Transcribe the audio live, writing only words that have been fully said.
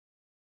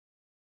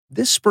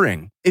This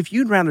spring, if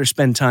you'd rather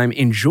spend time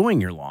enjoying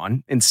your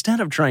lawn instead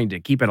of trying to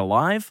keep it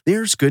alive,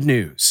 there's good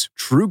news.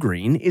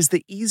 TruGreen is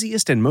the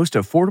easiest and most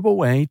affordable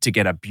way to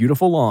get a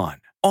beautiful lawn.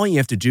 All you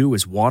have to do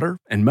is water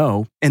and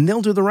mow, and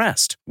they'll do the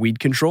rest. Weed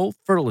control,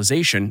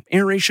 fertilization,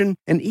 aeration,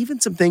 and even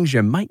some things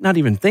you might not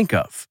even think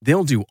of.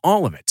 They'll do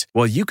all of it,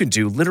 while you can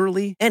do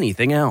literally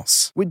anything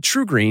else. With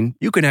TruGreen,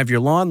 you can have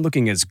your lawn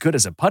looking as good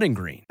as a putting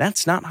green.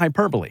 That's not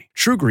hyperbole.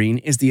 TruGreen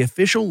is the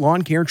official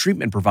lawn care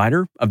treatment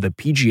provider of the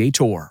PGA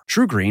Tour.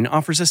 TruGreen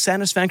offers a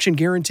satisfaction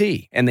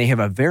guarantee, and they have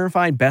a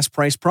verified best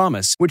price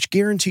promise, which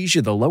guarantees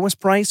you the lowest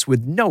price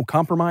with no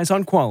compromise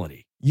on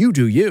quality. You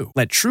do you.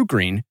 Let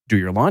TruGreen do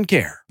your lawn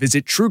care.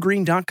 Visit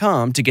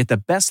TruGreen.com to get the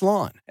best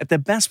lawn at the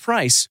best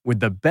price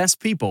with the best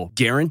people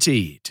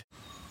guaranteed.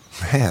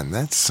 Man,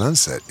 that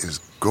sunset is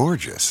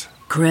gorgeous.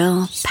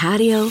 Grill,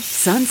 patio,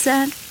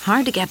 sunset.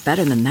 Hard to get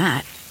better than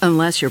that.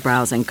 Unless you're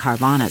browsing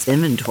Carvana's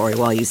inventory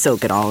while you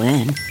soak it all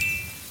in.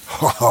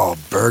 Oh,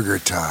 burger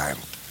time.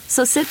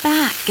 So sit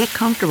back, get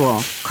comfortable.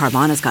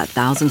 Carvana's got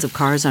thousands of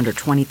cars under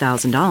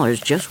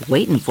 $20,000 just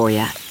waiting for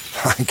you.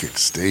 I could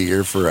stay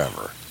here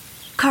forever.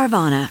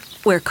 Carvana,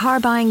 where car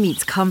buying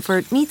meets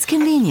comfort, meets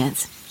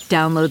convenience.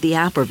 Download the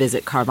app or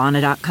visit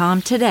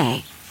Carvana.com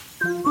today.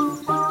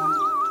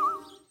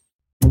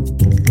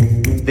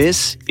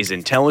 This is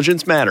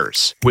Intelligence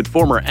Matters with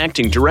former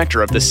acting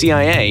director of the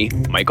CIA,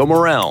 Michael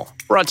Morell.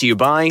 Brought to you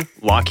by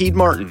Lockheed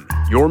Martin.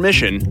 Your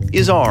mission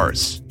is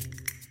ours.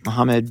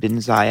 Mohammed bin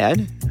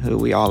Zayed, who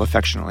we all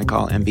affectionately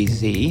call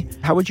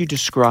MBZ. How would you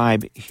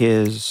describe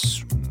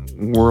his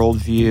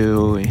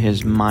worldview,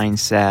 his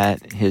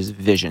mindset, his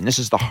vision? This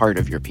is the heart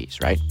of your piece,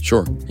 right?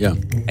 Sure, yeah.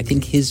 I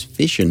think his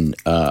vision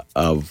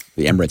of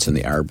the Emirates and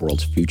the Arab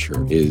world's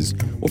future is,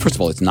 well, first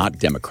of all, it's not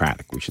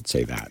democratic, we should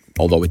say that.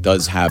 Although it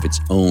does have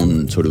its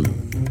own sort of,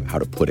 how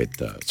to put it,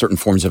 certain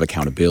forms of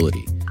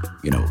accountability,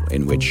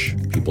 in which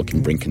people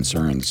can bring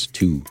concerns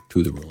to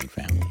the ruling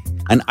family.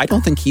 And I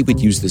don't think he would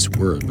use this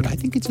word, but I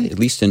think it's, at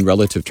least in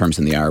relative terms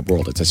in the Arab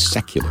world, it's a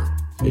secular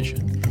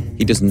vision.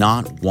 He does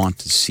not want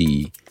to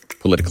see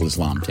political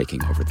Islam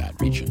taking over that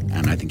region.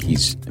 And I think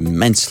he's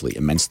immensely,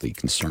 immensely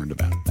concerned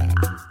about that.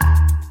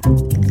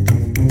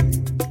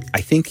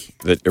 I think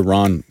that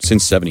Iran,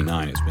 since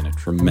 1979, has been a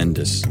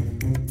tremendous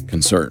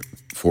concern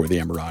for the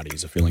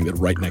Emiratis, a feeling that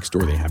right next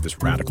door they have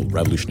this radical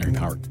revolutionary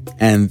power.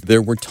 And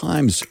there were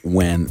times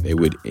when they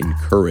would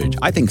encourage,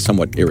 I think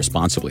somewhat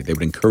irresponsibly, they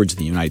would encourage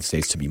the United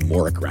States to be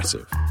more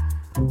aggressive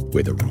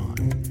with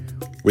Iran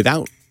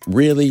without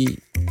really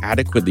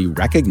adequately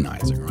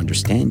recognizing or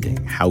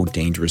understanding how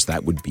dangerous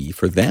that would be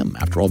for them.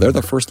 After all, they're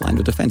the first line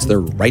of defense.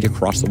 They're right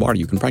across the water.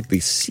 You can practically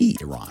see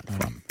Iran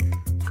from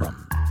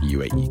the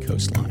UAE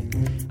coastline.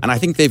 And I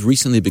think they've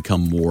recently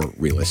become more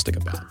realistic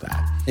about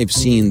that. They've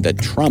seen that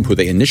Trump, who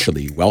they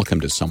initially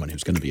welcomed as someone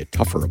who's going to be a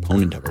tougher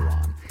opponent of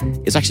Iran,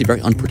 is actually very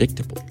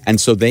unpredictable.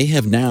 And so they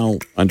have now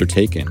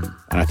undertaken,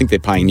 and I think they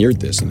pioneered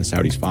this and the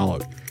Saudis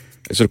followed,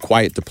 a sort of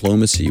quiet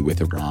diplomacy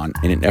with Iran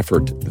in an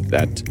effort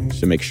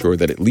to make sure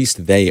that at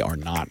least they are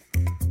not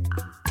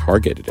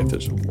targeted if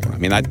there's a war. I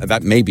mean,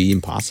 that may be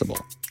impossible.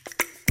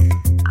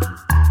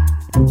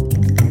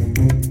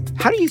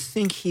 How do you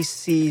think he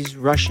sees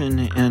Russian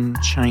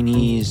and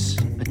Chinese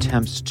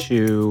attempts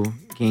to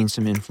gain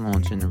some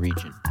influence in the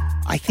region?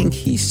 I think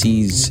he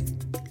sees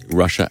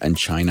Russia and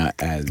China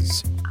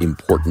as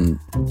important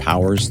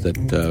powers that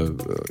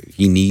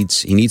he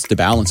needs to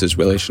balance his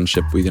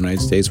relationship with the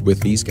United States with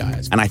these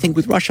guys. And I think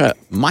with Russia,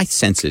 my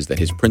sense is that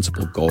his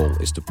principal goal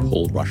is to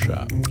pull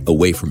Russia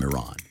away from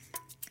Iran.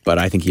 But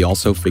I think he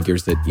also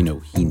figures that,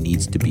 he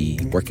needs to be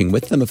working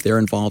with them if they're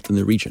involved in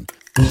the region.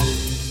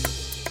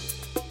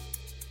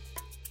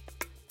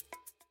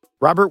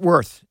 Robert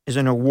Worth is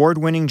an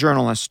award-winning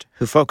journalist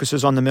who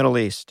focuses on the Middle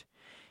East.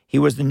 He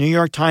was the New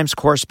York Times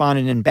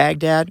correspondent in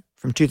Baghdad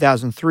from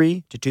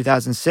 2003 to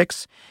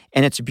 2006,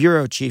 and its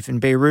bureau chief in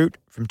Beirut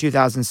from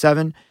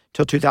 2007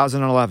 till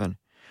 2011.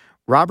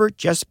 Robert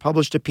just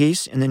published a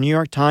piece in the New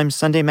York Times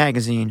Sunday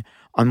magazine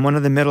on one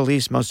of the Middle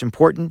East's most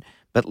important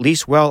but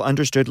least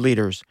well-understood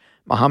leaders,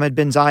 Mohammed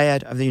bin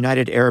Zayed of the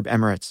United Arab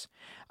Emirates.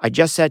 I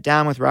just sat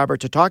down with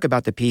Robert to talk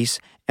about the piece,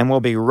 and we'll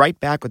be right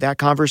back with that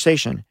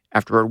conversation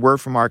after a word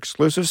from our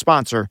exclusive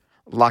sponsor,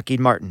 Lockheed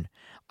Martin.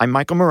 I'm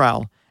Michael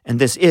Morell, and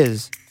this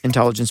is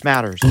Intelligence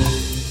Matters.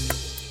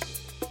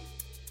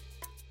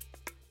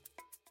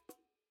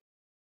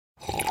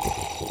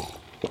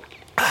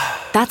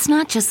 That's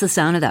not just the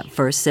sound of that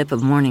first sip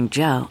of Morning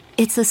Joe.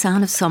 It's the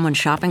sound of someone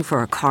shopping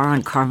for a car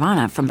on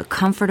Carvana from the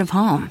comfort of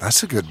home.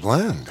 That's a good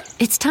blend.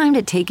 It's time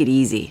to take it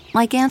easy,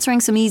 like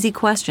answering some easy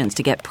questions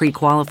to get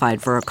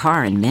pre-qualified for a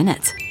car in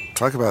minutes.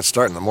 Talk about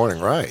starting the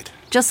morning right.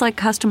 Just like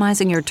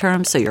customizing your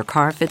terms so your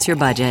car fits your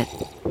budget.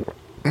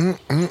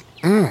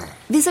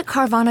 Visit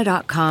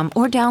Carvana.com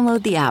or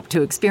download the app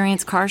to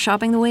experience car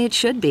shopping the way it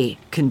should be.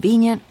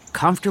 Convenient,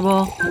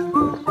 comfortable.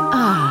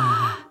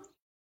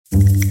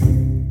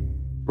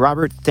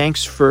 Robert,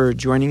 thanks for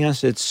joining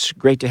us. It's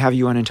great to have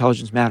you on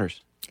Intelligence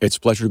Matters. It's a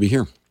pleasure to be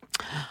here.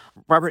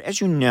 Robert, as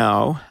you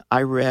know,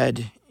 I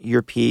read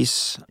your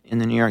piece in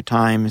the New York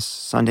Times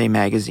Sunday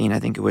magazine, I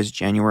think it was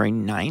January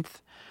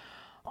 9th,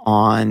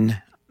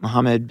 on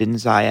Mohammed bin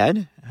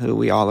Zayed, who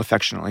we all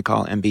affectionately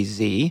call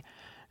MBZ,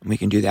 and we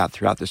can do that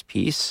throughout this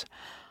piece.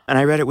 And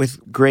I read it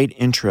with great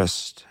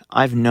interest.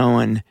 I've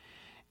known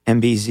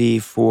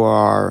MBZ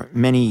for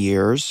many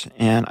years,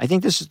 and I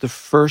think this is the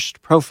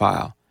first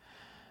profile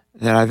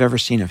that I've ever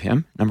seen of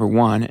him, number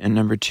one. And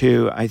number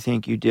two, I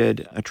think you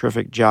did a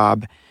terrific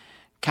job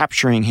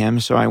capturing him,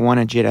 so I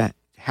wanted you to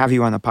have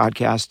you on the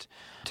podcast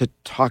to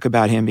talk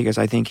about him because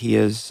I think he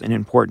is an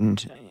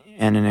important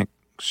and an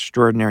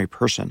extraordinary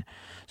person.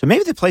 So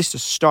maybe the place to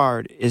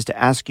start is to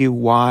ask you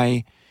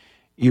why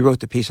you wrote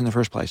the piece in the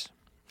first place.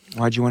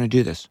 Why'd you want to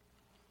do this?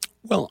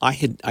 Well,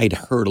 I'd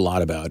heard a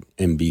lot about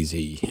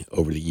MBZ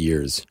over the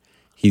years.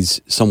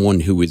 He's someone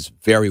who is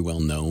very well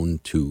known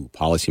to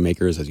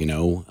policymakers, as you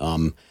know.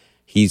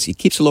 He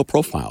keeps a low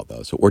profile,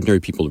 though, so ordinary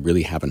people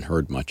really haven't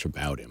heard much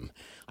about him.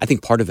 I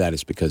think part of that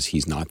is because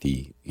he's not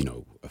the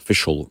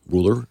official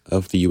ruler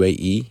of the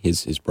UAE.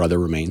 His brother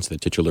remains the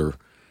titular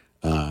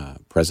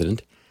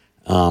president,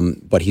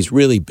 but he's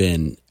really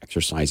been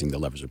exercising the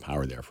levers of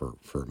power there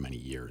for many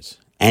years.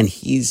 And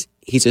he's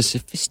a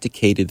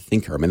sophisticated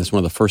thinker. I mean, that's one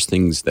of the first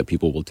things that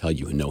people will tell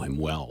you who know him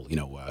well.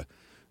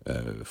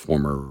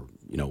 Former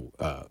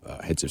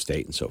heads of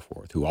state and so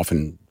forth, who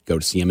often go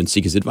to see him and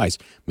seek his advice.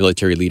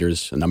 Military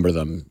leaders, a number of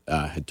them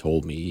had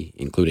told me,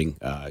 including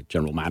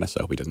General Mattis,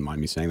 I hope he doesn't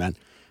mind me saying that,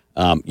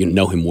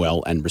 know him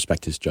well and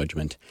respect his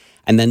judgment.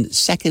 And then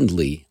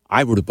secondly,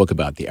 I wrote a book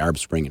about the Arab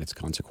Spring and its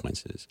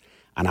consequences.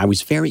 And I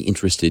was very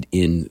interested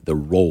in the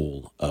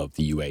role of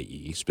the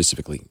UAE,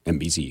 specifically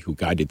MBZ, who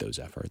guided those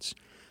efforts,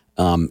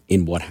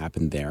 in what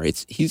happened there.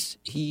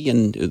 He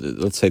and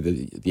let's say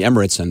the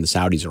Emirates and the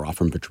Saudis are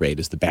often portrayed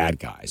as the bad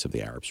guys of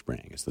the Arab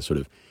Spring, as the sort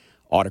of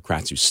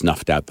autocrats who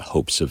snuffed out the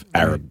hopes of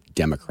Arab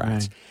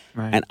Democrats.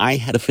 Right. And I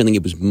had a feeling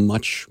it was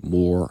much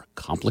more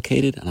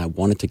complicated, and I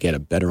wanted to get a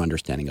better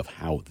understanding of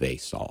how they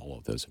saw all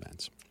of those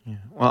events. Yeah.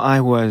 Well, I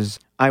was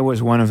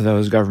one of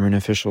those government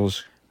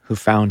officials who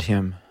found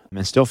him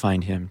and still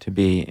find him to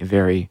be a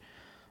very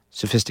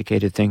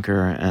sophisticated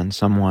thinker and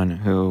someone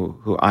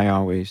who I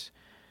always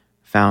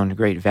found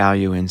great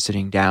value in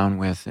sitting down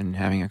with and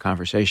having a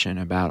conversation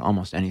about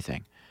almost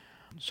anything.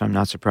 So I'm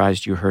not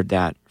surprised you heard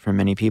that from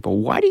many people.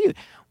 Why do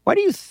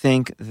you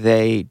think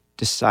they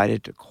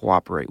decided to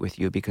cooperate with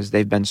you? Because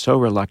they've been so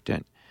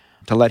reluctant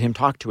to let him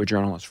talk to a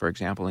journalist, for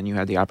example, and you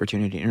had the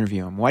opportunity to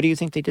interview him. Why do you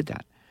think they did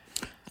that?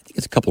 I think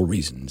it's a couple of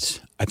reasons.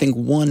 I think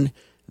one,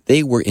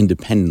 they were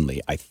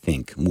independently,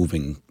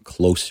 moving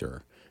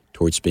closer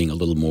towards being a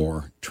little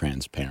more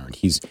transparent.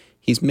 He's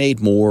made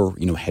more,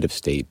 head of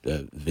state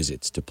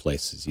visits to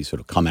places. He's sort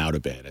of come out a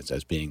bit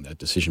as being the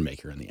decision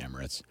maker in the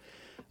Emirates.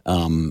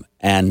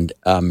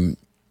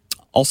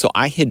 Also,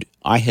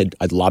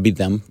 I'd lobbied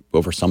them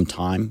over some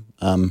time,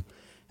 I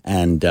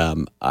think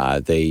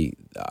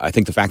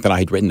the fact that I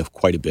had written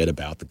quite a bit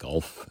about the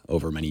Gulf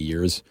over many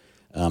years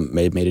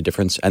may have made a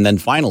difference. And then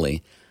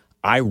finally,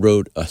 I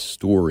wrote a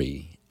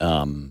story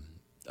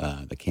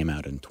that came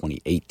out in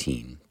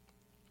 2018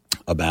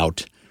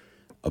 about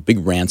a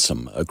big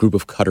ransom, a group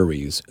of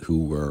Qataris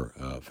who were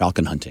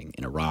falcon hunting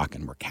in Iraq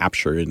and were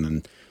captured, and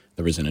then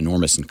there was an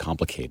enormous and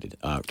complicated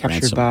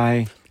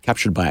ransom.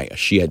 Captured by a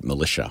Shiite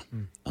militia.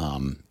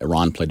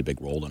 Iran played a big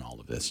role in all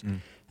of this.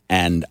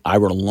 And I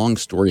wrote a long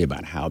story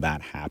about how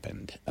that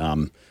happened,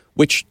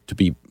 which, to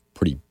be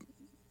pretty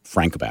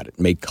frank about it,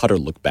 made Qatar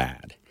look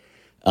bad.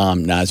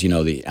 Now, as you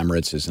know, the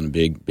Emirates is in a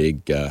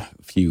big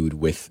feud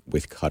with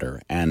Qatar.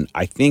 And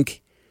I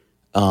think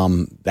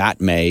that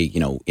may,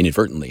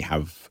 inadvertently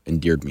have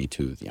endeared me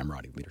to the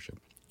Emirati leadership.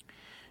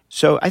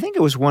 So I think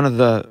it was one of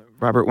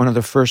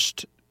the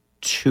first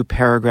two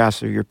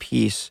paragraphs of your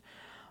piece,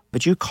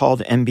 but you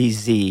called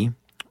MBZ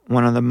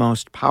one of the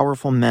most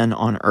powerful men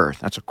on earth.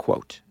 That's a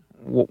quote.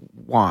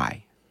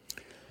 Why?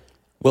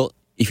 Well,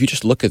 if you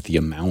just look at the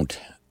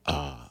amount,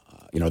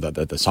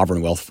 the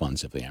sovereign wealth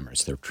funds of the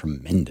Emirates, they're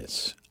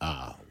tremendous,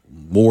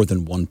 more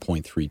than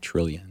 1.3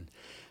 trillion.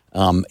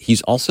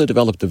 He's also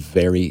developed a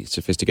very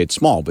sophisticated,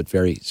 small but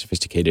very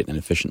sophisticated and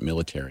efficient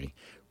military.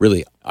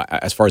 Really,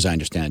 as far as I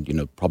understand,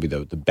 probably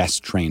the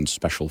best trained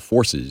special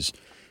forces,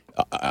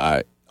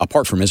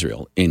 apart from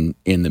Israel, in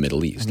the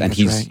Middle East, and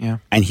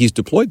he's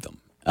deployed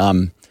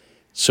them.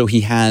 So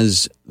he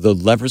has the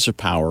levers of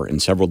power in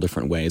several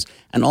different ways,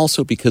 and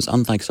also because,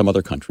 unlike some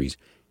other countries,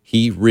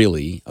 he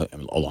really,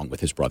 along with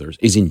his brothers,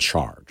 is in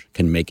charge,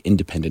 can make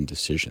independent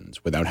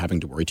decisions without having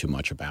to worry too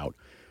much about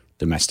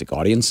domestic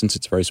audience, since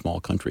it's a very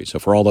small country. So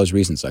for all those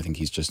reasons, I think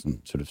he's just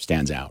sort of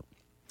stands out.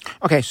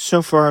 Okay,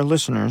 so for our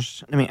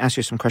listeners, let me ask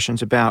you some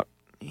questions about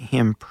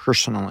him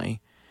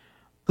personally.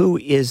 Who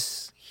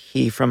is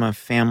he from a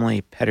family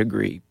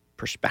pedigree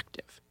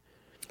perspective?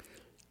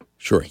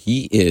 Sure.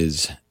 He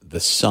is the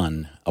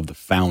son of the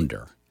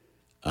founder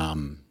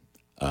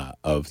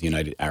of the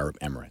United Arab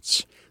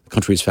Emirates. The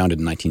country was founded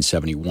in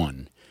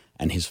 1971,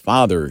 and his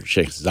father,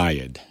 Sheikh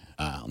Zayed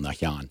Al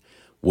Nahyan,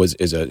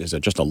 is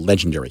just a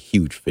legendary,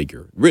 huge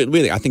figure.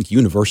 Really, I think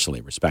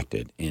universally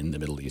respected in the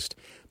Middle East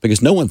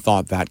because no one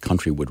thought that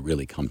country would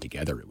really come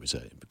together. It was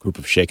a group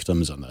of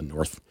sheikdoms on the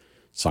north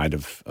side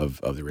of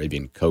the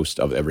Arabian coast,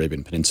 of the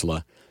Arabian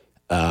Peninsula.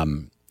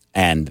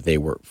 And they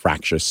were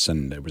fractious,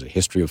 and there was a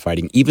history of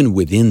fighting, even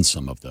within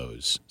some of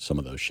those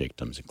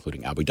sheikdoms,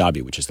 including Abu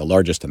Dhabi, which is the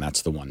largest, and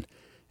that's the one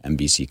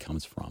MBC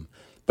comes from.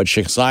 But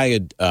Sheikh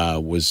Zayed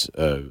was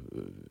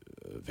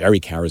very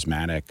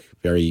charismatic,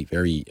 very,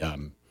 very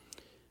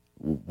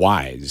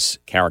wise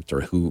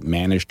character who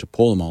managed to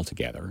pull them all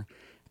together.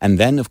 And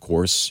then, of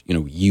course,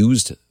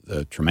 used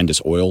the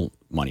tremendous oil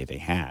money they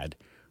had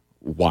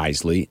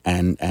wisely,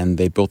 and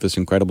they built this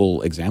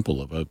incredible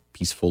example of a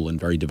peaceful and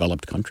very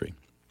developed country.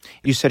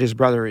 You said his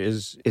brother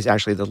is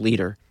actually the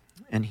leader,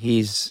 and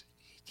he's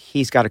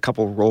got a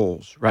couple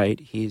roles, right?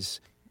 He's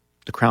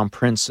the crown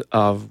prince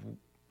of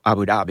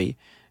Abu Dhabi,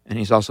 and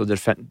he's also the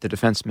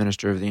defense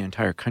minister of the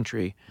entire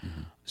country.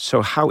 Mm-hmm.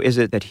 So how is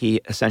it that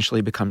he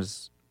essentially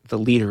becomes the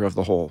leader of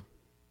the whole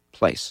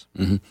place?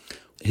 Mm-hmm.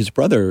 His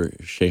brother,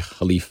 Sheikh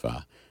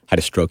Khalifa, had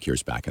a stroke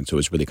years back, and so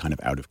was really kind of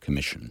out of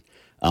commission.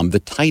 The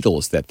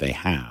titles that they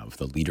have,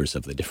 the leaders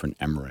of the different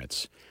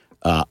emirates,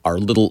 are a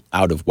little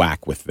out of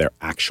whack with their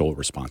actual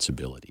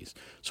responsibilities.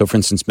 So, for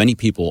instance, many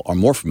people are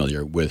more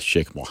familiar with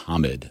Sheikh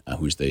Mohammed,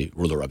 who's the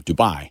ruler of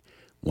Dubai,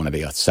 one of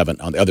the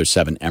other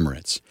seven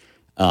emirates.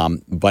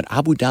 But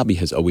Abu Dhabi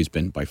has always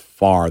been by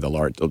far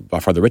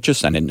the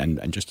richest,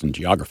 and just in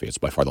geography, it's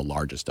by far the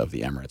largest of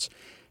the emirates.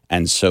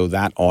 And so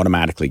that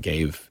automatically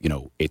gave,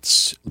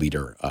 its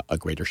leader a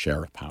greater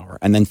share of power.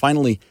 And then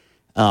finally,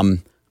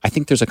 I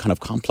think there's a kind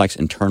of complex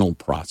internal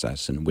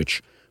process in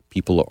which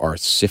people are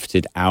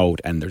sifted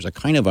out, and there's a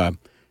kind of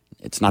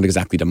it's not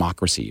exactly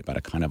democracy, but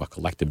a kind of a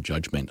collective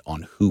judgment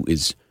on who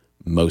is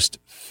most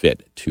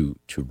fit to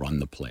run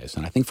the place.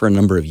 And I think for a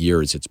number of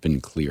years, it's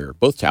been clear,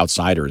 both to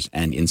outsiders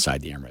and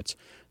inside the Emirates,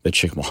 that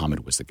Sheikh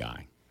Mohammed was the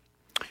guy.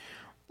 A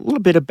little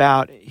bit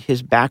about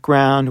his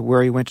background,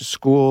 where he went to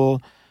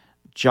school,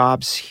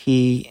 jobs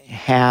he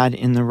had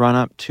in the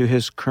run-up to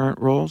his current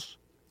roles?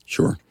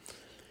 Sure.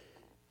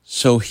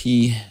 So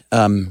he,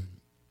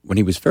 when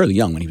he was fairly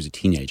young, when he was a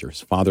teenager,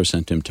 his father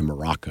sent him to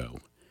Morocco,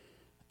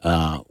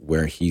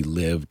 where he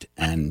lived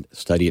and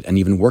studied and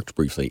even worked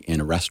briefly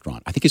in a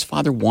restaurant. I think his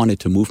father wanted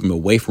to move him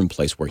away from a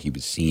place where he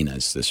was seen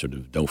as this sort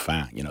of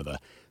dauphin,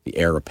 the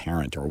heir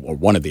apparent or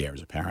one of the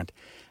heirs apparent,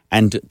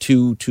 and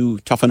to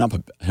toughen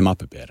him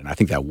up a bit. And I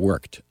think that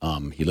worked.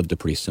 He lived a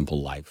pretty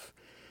simple life.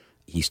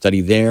 He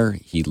studied there.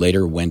 He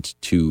later went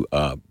to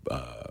a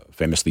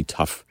famously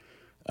tough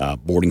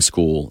boarding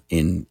school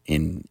in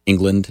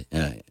England,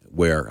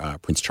 where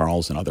Prince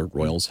Charles and other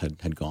royals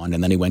had gone.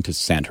 And then he went to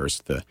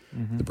Sandhurst, the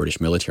British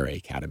Military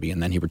Academy.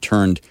 And then he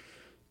returned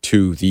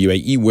to the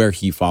UAE, where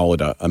he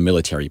followed a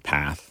military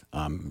path,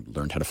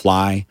 learned how to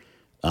fly,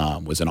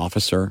 was an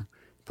officer,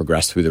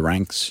 progressed through the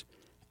ranks,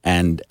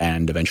 and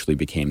eventually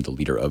became the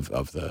leader of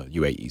the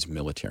UAE's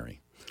military.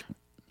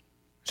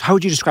 So how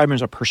would you describe him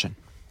as a person?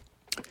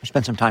 You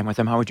spent some time with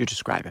him. How would you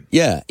describe him?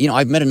 Yeah,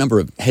 I've met a number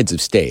of heads of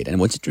state. And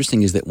what's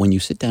interesting is that when you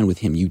sit down with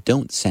him, you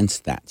don't sense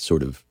that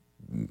sort of,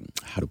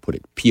 how to put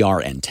it,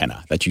 PR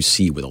antenna that you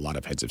see with a lot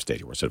of heads of state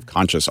who are sort of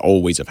conscious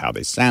always of how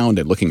they sound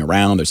and looking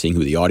around, they're seeing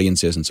who the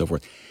audience is and so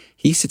forth.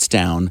 He sits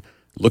down,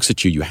 looks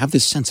at you, you have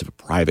this sense of a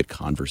private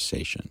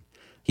conversation.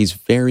 He's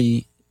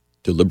very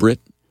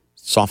deliberate,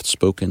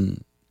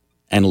 soft-spoken,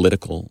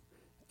 analytical.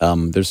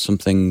 There's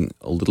something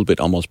a little bit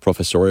almost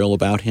professorial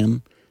about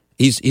him.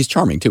 He's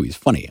charming too. He's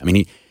funny. I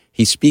mean,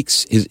 he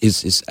speaks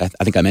his I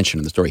think I mentioned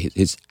in the story,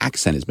 his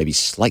accent is maybe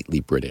slightly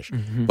British,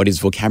 but his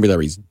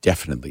vocabulary is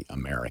definitely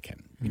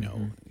American.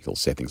 He'll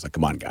say things like,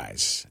 "Come on,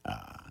 guys,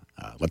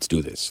 let's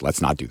do this. Let's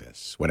not do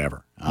this.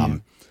 Whatever."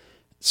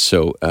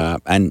 So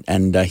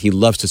he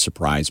loves to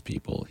surprise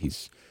people.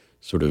 He's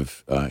sort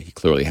of he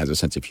clearly has a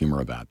sense of humor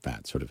about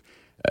that. Sort of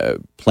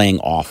playing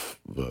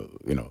off the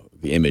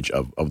image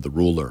of the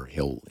ruler.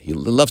 He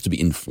loves to be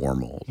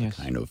informal. Yes.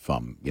 Kind of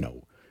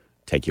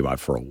take you out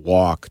for a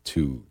walk,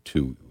 to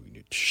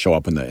show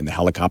up in the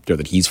helicopter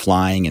that he's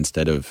flying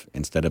instead of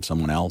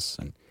someone else.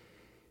 And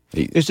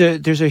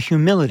there's a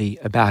humility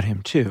about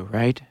him too,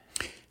 right?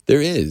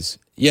 There is,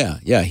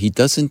 yeah. He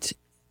doesn't,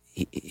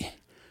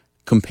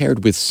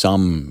 compared with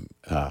some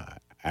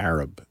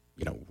Arab,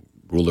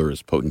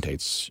 rulers,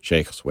 potentates,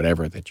 sheikhs,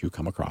 whatever that you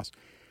come across,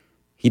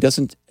 he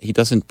doesn't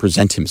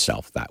present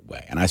himself that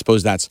way. And I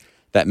suppose that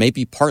may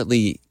be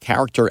partly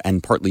character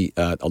and partly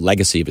a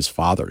legacy of his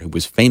father, who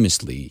was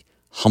famously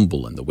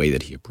humble in the way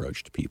that he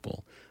approached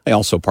people. They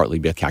also partly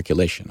be a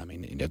calculation. I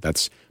mean,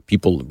 that's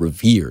people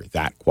revere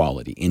that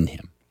quality in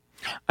him.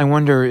 I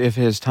wonder if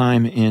his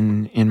time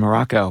in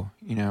Morocco,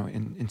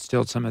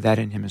 instilled some of that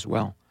in him as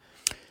well.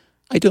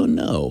 I don't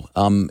know.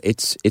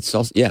 It's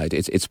also,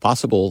 it's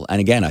possible. And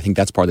again, I think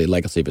that's partly the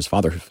legacy of his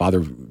father. His father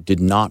did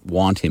not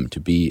want him to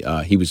be.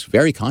 He was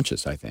very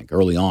conscious, I think,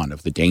 early on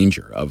of the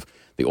danger of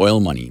the oil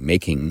money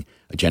making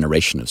a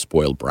generation of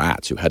spoiled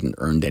brats who hadn't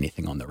earned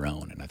anything on their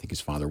own. And I think his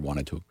father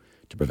wanted to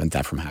prevent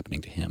that from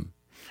happening to him.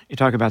 You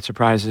talk about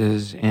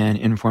surprises and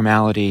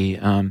informality.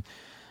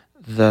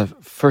 The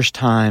first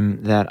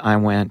time that I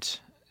went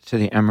to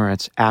the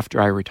Emirates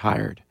after I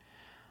retired,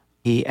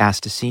 he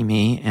asked to see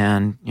me,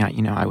 and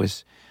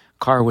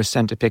car was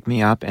sent to pick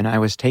me up, and I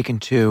was taken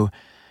to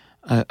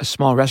a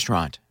small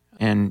restaurant.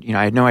 And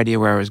I had no idea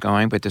where I was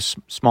going, but this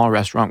small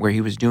restaurant where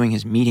he was doing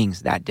his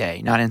meetings that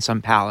day, not in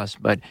some palace,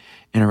 but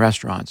in a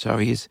restaurant. So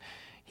he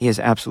is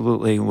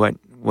absolutely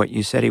what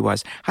you said he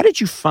was. How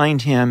did you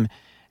find him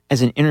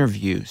as an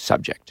interview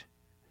subject?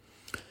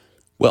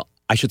 Well,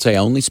 I should say I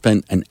only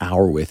spent an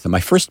hour with him. I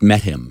first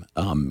met him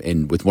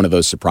with one of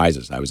those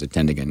surprises. I was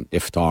attending an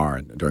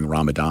iftar during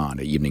Ramadan,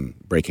 an evening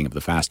breaking of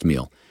the fast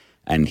meal,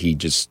 and he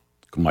just,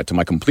 to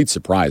my complete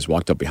surprise,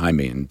 walked up behind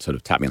me and sort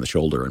of tapped me on the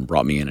shoulder and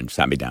brought me in and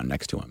sat me down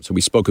next to him. So we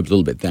spoke a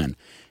little bit then.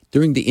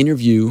 During the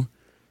interview,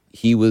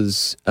 he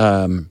was,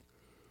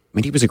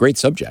 he was a great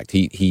subject.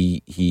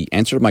 He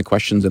answered my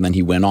questions, and then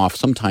he went off,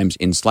 sometimes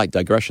in slight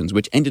digressions,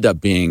 which ended up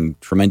being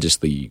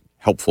tremendously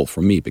helpful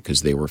for me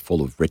because they were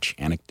full of rich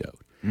anecdote.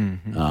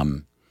 Mm-hmm.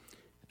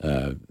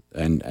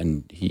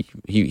 And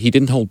he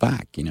didn't hold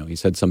back. He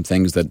said some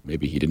things that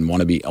maybe he didn't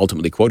want to be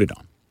ultimately quoted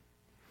on.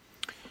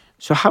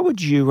 So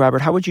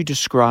Robert, how would you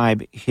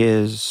describe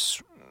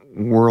his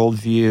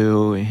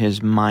worldview,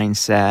 his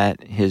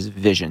mindset, his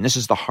vision? This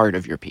is the heart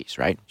of your piece,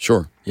 right?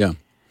 Sure, yeah.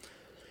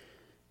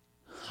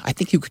 I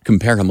think you could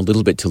compare him a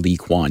little bit to Lee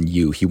Kuan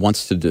Yew. He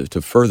wants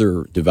to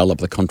further develop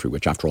the country,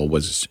 which after all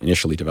was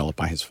initially developed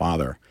by his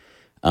father.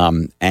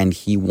 And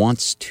he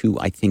wants to,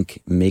 I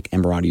think, make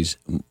Emiratis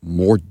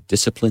more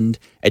disciplined.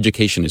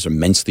 Education is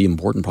immensely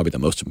important, probably the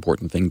most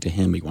important thing to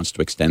him. He wants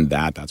to extend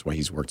that. That's why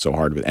he's worked so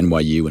hard with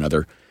NYU and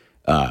other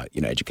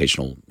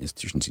educational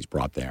institutions he's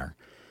brought there.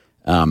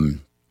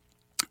 And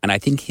I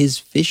think his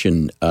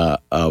vision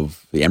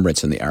of the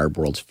Emirates and the Arab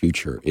world's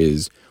future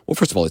is, well,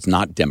 first of all, it's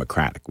not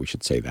democratic. We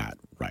should say that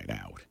right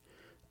out.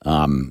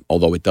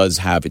 Although it does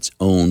have its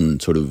own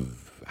sort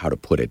of, how to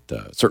put it,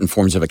 certain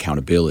forms of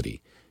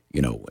accountability,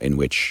 in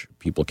which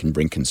people can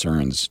bring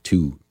concerns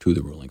to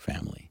the ruling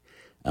family.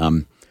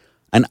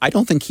 And I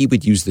don't think he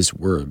would use this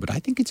word, but I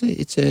think it's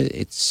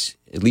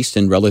at least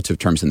in relative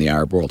terms in the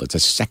Arab world, it's a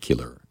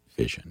secular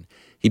vision.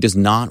 He does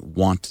not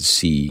want to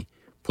see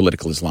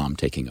political Islam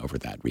taking over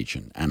that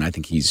region. And I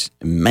think he's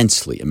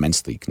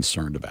immensely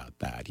concerned about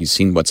that. He's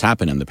seen what's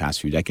happened in the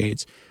past few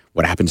decades,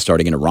 what happened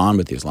starting in Iran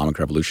with the Islamic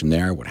Revolution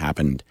there, what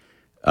happened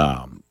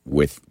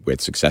with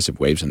successive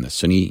waves in the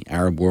Sunni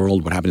Arab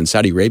world, what happened in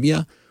Saudi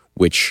Arabia,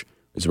 which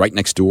is right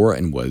next door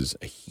and was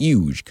a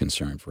huge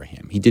concern for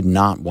him. He did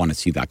not want to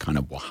see that kind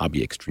of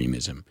Wahhabi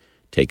extremism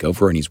take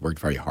over, and he's worked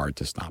very hard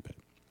to stop it.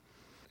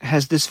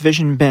 Has this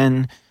vision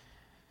been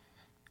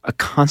a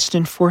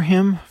constant for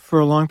him for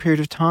a long period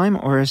of time,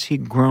 or has he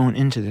grown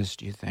into this,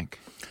 do you think?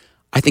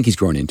 I think he's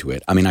grown into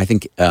it. I mean, I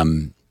think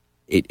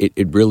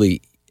it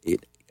really,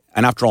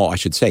 and after all, I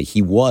should say,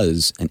 he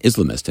was an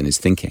Islamist in his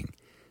thinking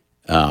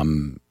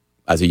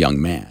as a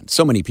young man.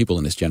 So many people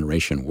in this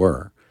generation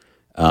were.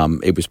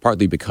 It was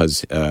partly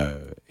because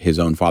his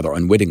own father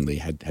unwittingly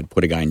had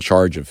put a guy in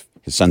charge of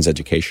his son's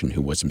education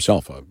who was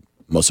himself a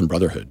Muslim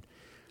Brotherhood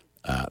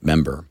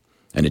member,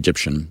 an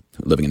Egyptian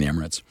living in the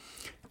Emirates.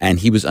 And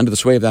he was under the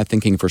sway of that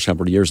thinking for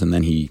several years, and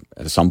then he,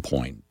 at some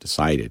point,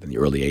 decided in the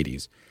early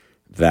 80s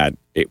that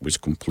it was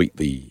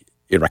completely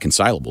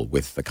irreconcilable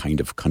with the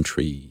kind of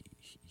country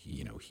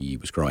he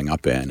was growing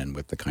up in and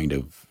with the kind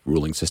of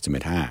ruling system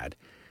it had.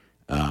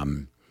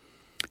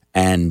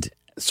 And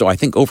so I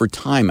think over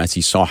time, as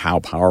he saw how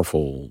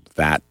powerful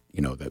how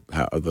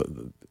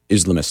the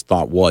Islamist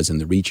thought was in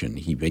the region,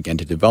 he began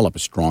to develop a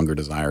stronger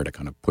desire to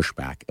kind of push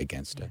back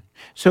against it.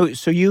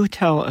 So you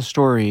tell a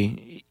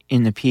story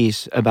in the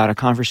piece about a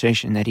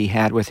conversation that he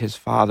had with his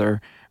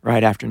father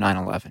right after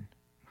 9/11.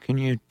 Can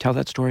you tell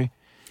that story?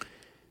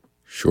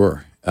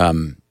 Sure.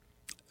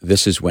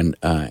 This is when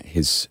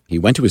he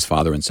went to his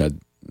father and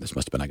said, this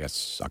must have been, I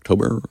guess,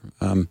 October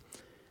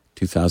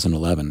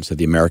 2011, said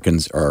the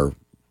Americans are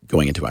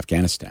going into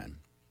Afghanistan.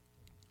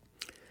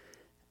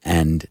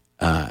 And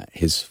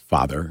his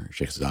father,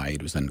 Sheikh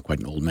Zayed, who was then quite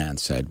an old man,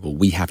 said, well,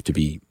 we have to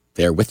be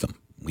there with them.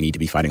 We need to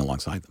be fighting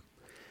alongside them.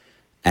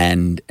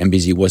 And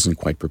MBZ wasn't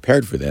quite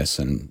prepared for this,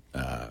 and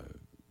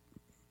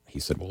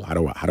he said, well,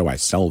 how do I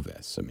sell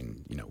this? I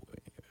mean,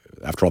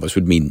 after all, this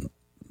would mean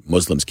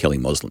Muslims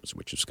killing Muslims,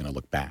 which is going to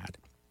look bad.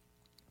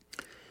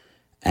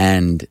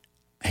 And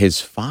his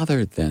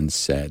father then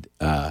said,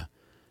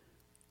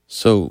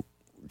 so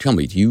tell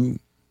me, do you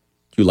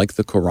like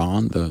the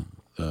Quran,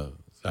 the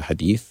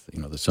Hadith,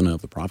 the Sunnah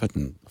of the Prophet?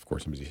 And of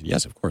course, MBZ said,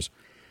 yes, of course.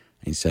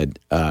 And he said,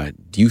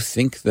 do you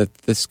think that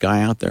this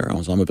guy out there,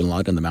 Osama bin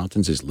Laden in the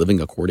mountains, is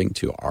living according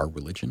to our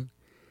religion?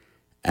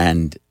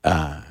 And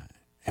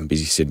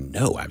MBZ said,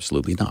 no,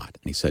 absolutely not.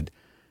 And he said,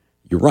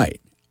 you're right.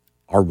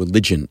 Our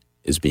religion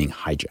is being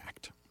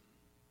hijacked.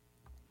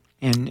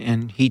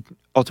 And he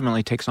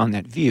ultimately takes on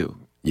that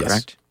view,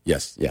 correct?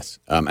 Yes.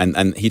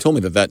 And he told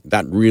me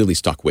that really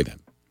stuck with him.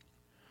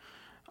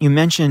 You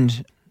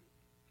mentioned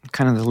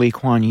kind of the Lee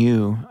Kuan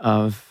Yew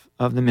of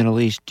the Middle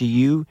East. Do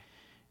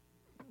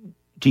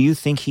Do you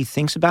think he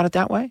thinks about it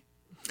that way?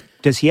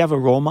 Does he have a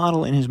role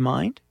model in his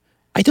mind?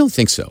 I don't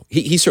think so.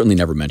 He certainly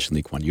never mentioned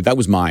Lee Kuan Yew. That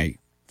was my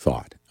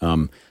thought.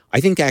 I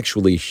think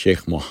actually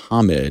Sheikh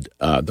Mohammed,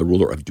 the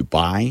ruler of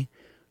Dubai,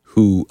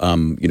 who,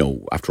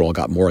 after all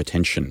got more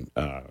attention,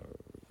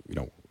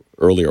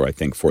 earlier, I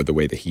think, for the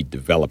way that he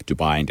developed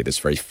Dubai into this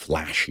very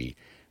flashy,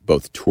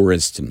 both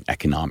tourist and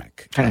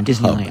economic kind of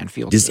Disneyland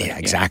feel. Yeah,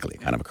 exactly.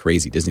 Kind of a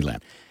crazy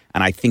Disneyland.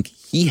 And I think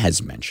he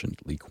has mentioned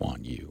Lee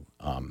Kuan Yew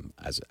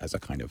as a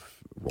kind of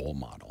role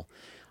model.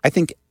 I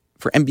think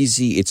for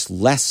MBZ, it's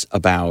less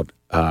about,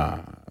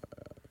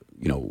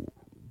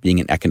 being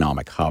an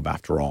economic hub.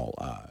 After all,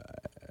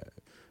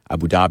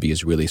 Abu Dhabi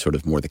is really sort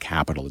of more the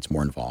capital. It's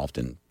more involved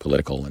in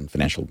political and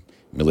financial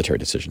military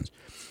decisions.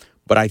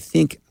 But I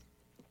think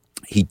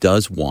he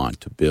does want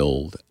to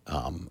build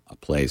a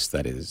place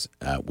that is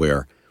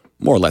where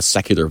more or less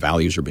secular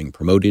values are being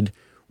promoted,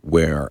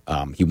 where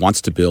he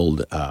wants to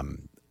build a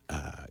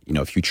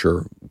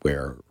future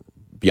where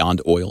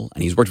beyond oil,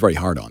 and he's worked very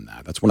hard on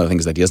that. That's one of the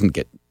things that he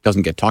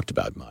doesn't get talked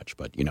about much.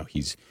 But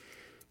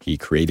he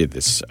created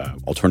this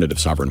alternative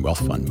sovereign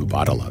wealth fund,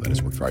 Mubadala, that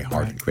has worked very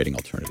hard in creating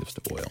alternatives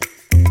to oil.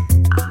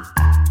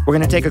 We're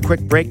going to take a quick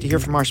break to hear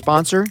from our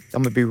sponsor.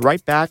 Then we'll be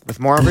right back with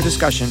more of our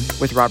discussion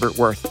with Robert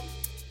Worth.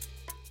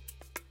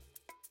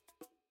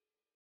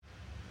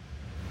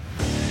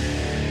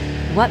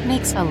 What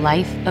makes a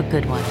life a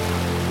good one?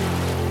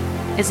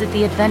 Is it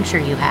the adventure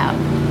you have?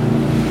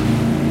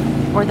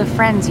 Or the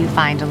friends you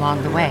find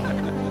along the way?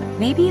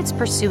 Maybe it's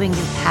pursuing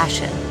your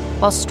passion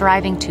while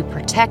striving to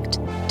protect,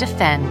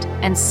 defend,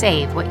 and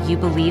save what you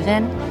believe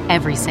in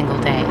every single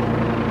day.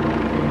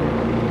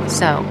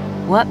 So,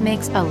 what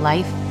makes a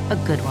life a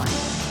good one?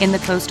 In the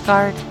Coast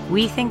Guard,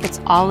 we think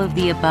it's all of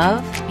the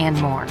above and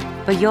more,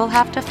 but you'll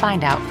have to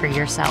find out for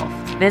yourself.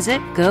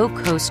 Visit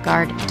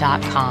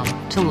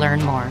gocoastguard.com to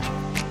learn more.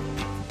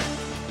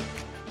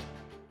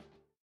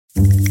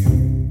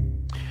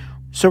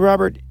 So,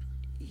 Robert,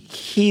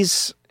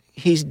 he's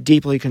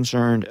deeply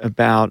concerned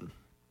about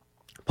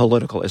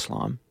political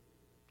Islam.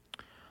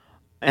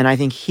 And I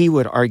think he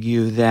would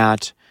argue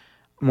that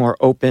more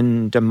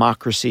open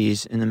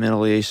democracies in the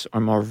Middle East are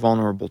more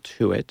vulnerable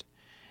to it.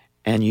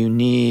 And you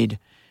need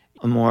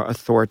a more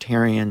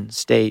authoritarian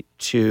state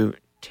to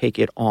take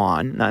it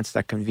on. That's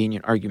that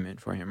convenient argument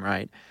for him,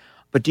 right?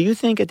 But do you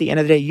think at the end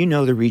of the day, you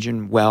know the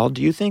region well,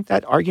 do you think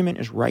that argument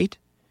is right?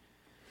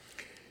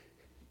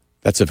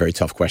 That's a very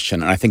tough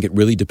question, and I think it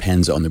really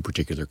depends on the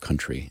particular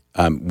country.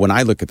 When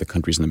I look at the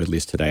countries in the Middle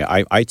East today,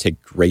 I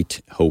take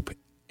great hope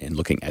in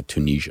looking at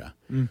Tunisia,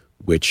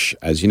 which,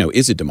 as you know,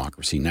 is a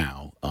democracy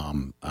now.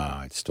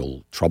 It's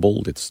still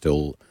troubled. It's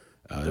still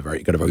got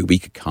a very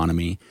weak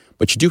economy,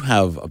 but you do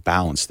have a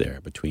balance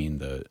there between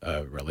the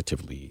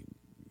relatively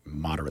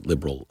moderate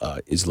liberal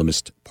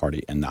Islamist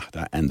party and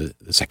Nahda and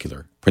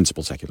the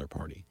principal secular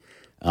party.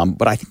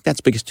 But I think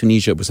that's because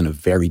Tunisia was in a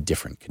very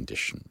different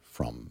condition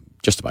from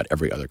just about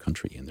every other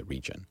country in the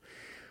region.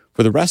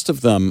 For the rest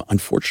of them,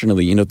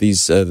 unfortunately,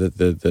 these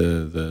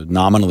the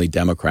nominally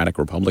democratic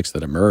republics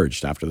that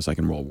emerged after the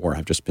Second World War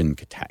have just been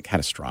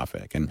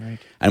catastrophic.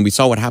 And we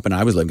saw what happened.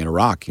 I was living in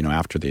Iraq,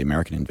 after the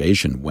American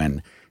invasion,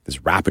 when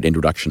this rapid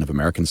introduction of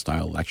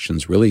American-style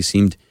elections really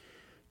seemed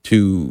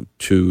to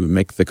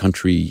make the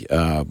country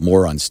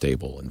more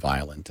unstable and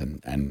violent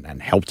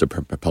and help to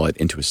propel it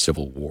into a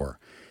civil war.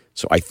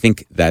 So I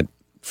think that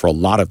for a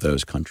lot of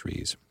those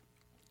countries,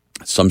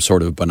 some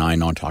sort of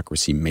benign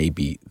autocracy may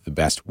be the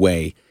best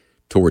way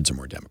towards a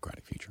more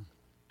democratic future.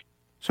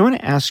 So I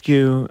want to ask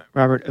you,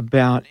 Robert,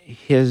 about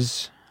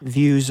his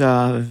views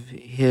of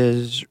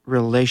his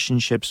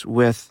relationships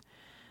with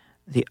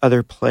the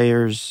other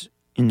players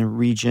in the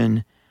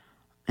region.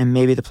 And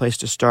maybe the place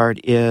to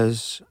start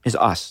is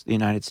us, the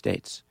United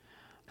States.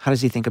 How does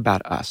he think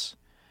about us?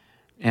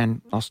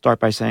 And I'll start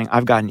by saying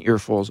I've gotten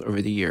earfuls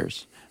over the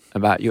years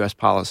about U.S.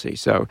 policy,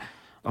 so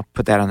I'll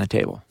put that on the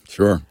table.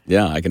 Sure.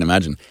 Yeah, I can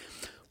imagine.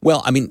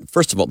 Well, I mean,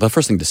 first of all, the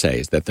first thing to say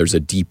is that there's a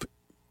deep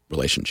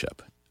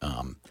relationship.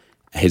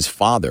 His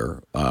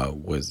father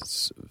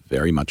was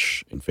very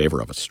much in favor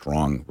of a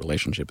strong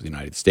relationship with the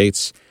United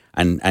States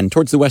and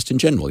towards the West in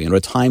general. At a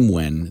time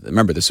when,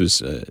 remember, this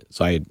was,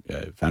 Zayed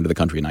founded the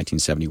country in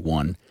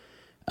 1971,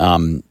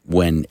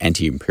 when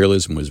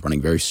anti-imperialism was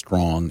running very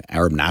strong,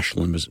 Arab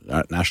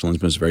nationalism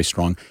was very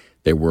strong.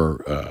 There were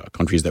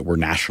countries that were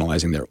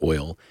nationalizing their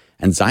oil.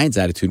 And Zayed's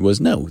attitude was,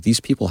 no, these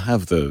people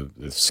have the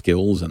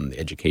skills and the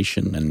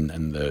education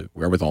and the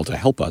wherewithal to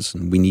help us,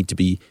 and we need to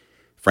be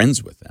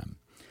friends with them.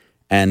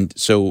 And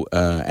so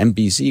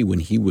MBZ, when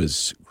he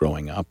was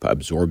growing up,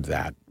 absorbed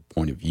that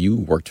point of view,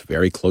 worked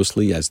very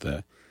closely as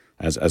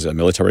a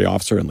military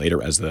officer and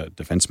later as the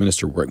defense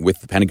minister working with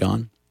the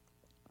Pentagon.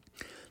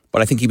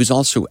 But I think he was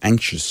also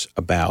anxious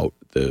about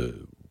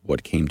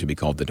what came to be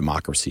called the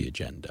democracy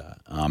agenda.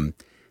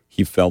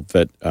 He felt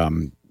that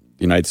the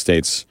United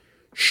States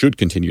should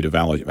continue to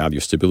value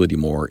stability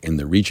more in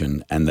the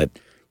region, and that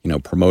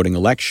promoting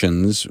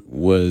elections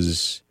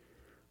was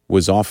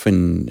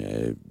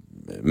often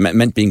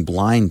meant being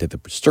blind to the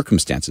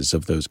circumstances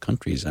of those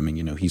countries. I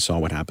mean, he saw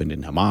what happened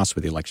in Hamas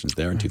with the elections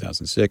there in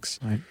 2006.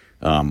 Right.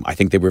 I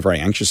think they were very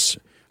anxious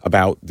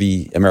about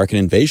the American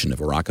invasion of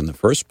Iraq in the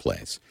first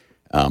place.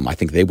 I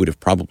think they would have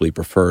probably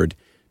preferred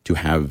to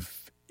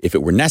have, if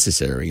it were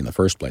necessary in the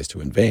first place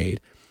to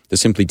invade, to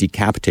simply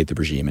decapitate the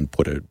regime and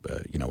put a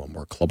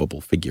more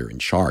clubbable figure in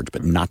charge,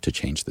 but not to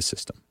change the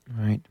system.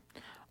 Right.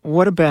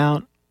 What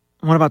about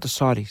the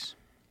Saudis?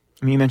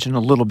 I mean, you mentioned a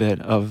little bit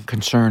of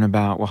concern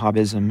about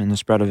Wahhabism and the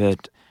spread of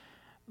it,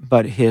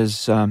 but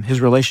his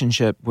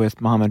relationship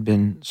with Mohammed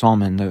bin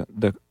Salman,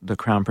 the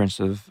crown prince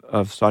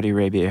of Saudi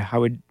Arabia,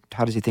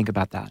 how does he think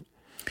about that?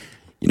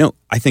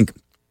 I think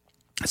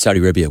Saudi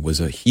Arabia was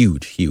a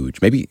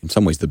huge, maybe in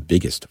some ways the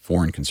biggest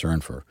foreign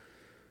concern for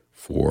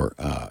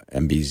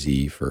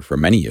MBZ for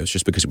many years,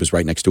 just because it was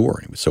right next door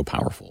and it was so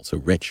powerful, so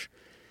rich.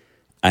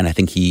 And I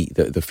think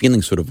the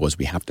feeling sort of was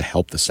we have to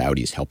help the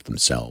Saudis help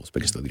themselves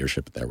because the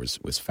leadership there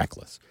was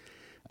feckless.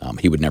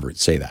 He would never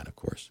say that, of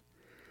course.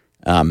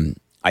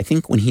 I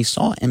think when he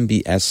saw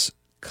MBS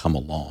come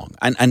along,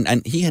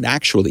 and he had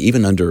actually,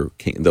 even under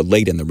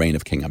late in the reign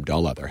of King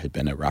Abdullah, there had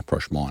been a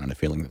rapprochement and a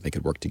feeling that they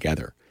could work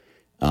together.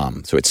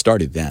 So it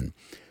started then.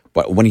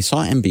 But when he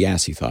saw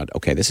MBS, he thought,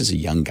 okay, this is a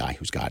young guy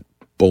who's got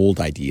bold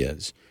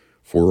ideas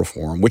for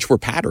reform, which were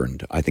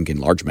patterned, I think, in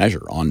large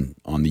measure on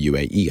the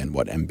UAE and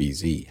what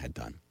MBZ had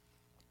done.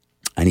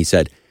 And he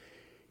said,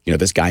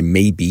 this guy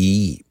may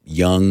be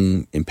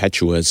young,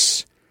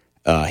 impetuous,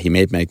 he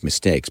may make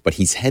mistakes, but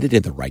he's headed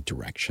in the right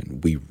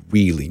direction. We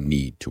really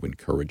need to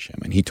encourage him.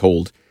 And he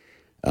told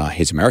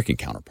his American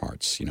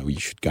counterparts,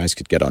 guys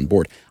could get on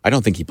board. I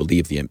don't think he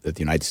believed that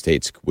the United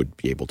States would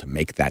be able to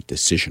make that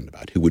decision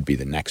about who would be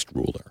the next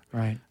ruler.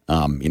 Right.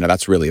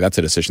 That's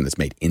a decision that's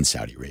made in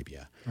Saudi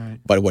Arabia.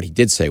 Right. But what he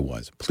did say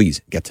was, please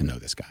get to know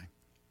this guy.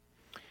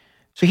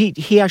 So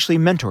he actually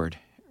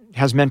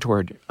has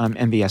mentored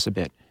MBS a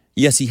bit.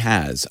 Yes, he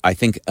has. I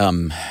think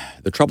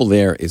the trouble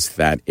there is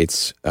that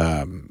it's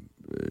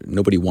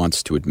nobody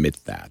wants to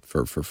admit that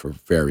for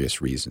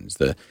various reasons.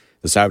 The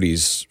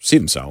Saudis see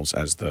themselves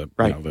as the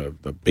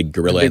big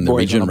gorilla in the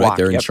region, right?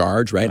 They're in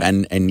charge, right?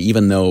 And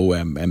even though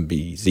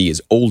MBZ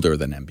is older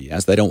than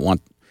MBS, they don't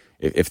want,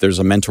 if there's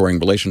a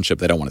mentoring relationship,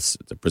 they don't want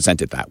to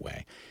present it that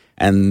way.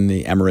 And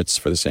the Emirates,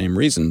 for the same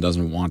reason,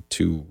 doesn't want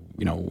to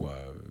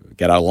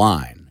get out of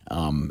line.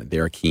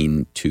 They're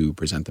keen to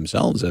present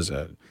themselves as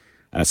an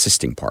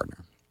assisting partner.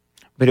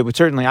 But it would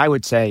certainly, I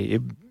would say,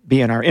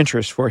 be in our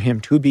interest for him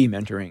to be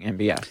mentoring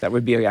MBS. That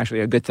would be actually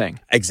a good thing.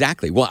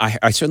 Exactly. Well,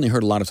 I certainly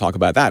heard a lot of talk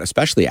about that,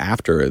 especially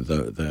after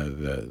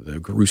the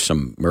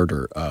gruesome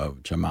murder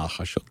of Jamal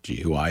Khashoggi,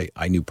 who I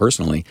knew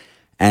personally.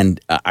 And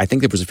I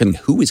think there was a feeling,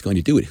 who is going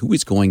to do it? Who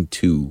is going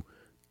to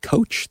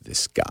coach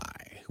this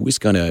guy? Who is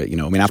going to,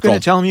 after all,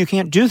 tell him you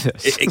can't do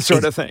this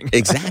sort of thing.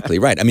 Exactly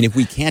right. I mean, if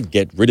we can't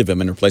get rid of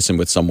him and replace him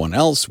with someone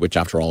else, which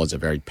after all is a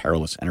very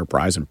perilous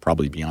enterprise and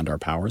probably beyond our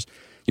powers,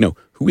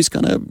 who is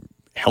going to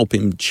help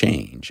him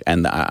change?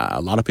 And a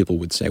lot of people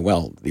would say,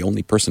 well, the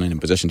only person in a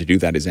position to do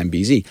that is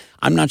MBZ.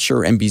 I'm not sure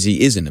MBZ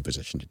is in a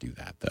position to do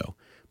that, though,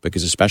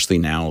 because especially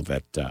now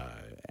that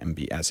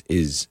MBS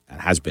is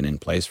and has been in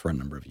place for a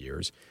number of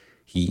years,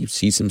 he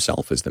sees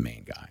himself as the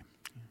main guy.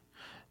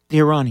 The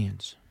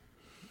Iranians.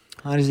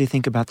 How does he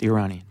think about the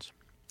Iranians?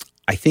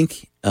 I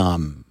think,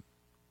 as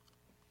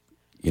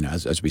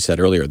we said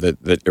earlier,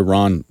 that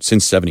Iran,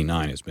 since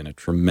 1979, has been a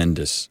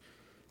tremendous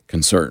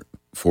concern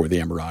for the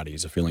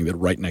Emiratis, a feeling that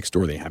right next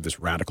door they have this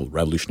radical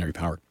revolutionary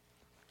power.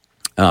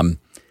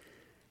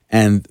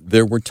 And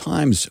there were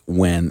times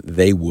when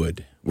they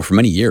would, for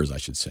many years, I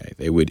should say,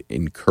 they would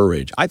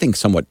encourage, I think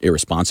somewhat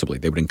irresponsibly,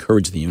 they would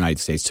encourage the United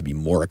States to be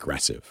more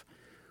aggressive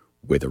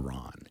with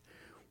Iran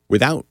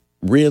without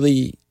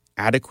really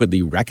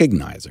adequately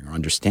recognizing or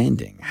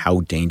understanding how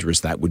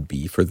dangerous that would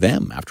be for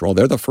them. After all,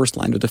 they're the first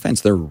line of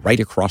defense. They're right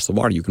across the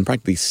water. You can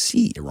practically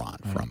see Iran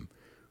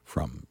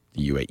from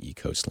the UAE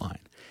coastline.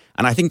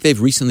 And I think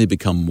they've recently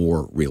become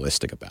more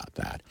realistic about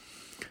that.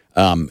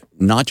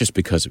 Not just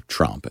because of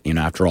Trump.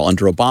 After all,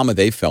 under Obama,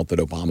 they felt that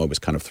Obama was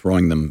kind of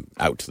throwing them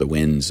out to the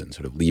winds and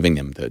sort of leaving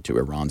them to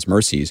Iran's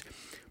mercies.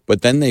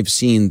 But then they've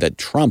seen that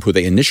Trump, who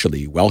they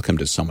initially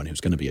welcomed as someone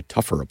who's going to be a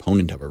tougher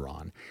opponent of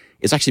Iran,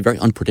 is actually very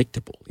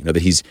unpredictable. That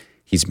he's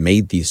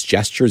made these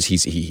gestures.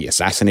 He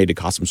assassinated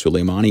Qasem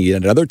Soleimani,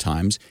 and at other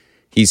times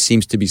he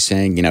seems to be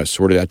saying,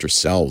 sort it out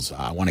yourselves.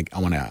 I want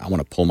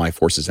to pull my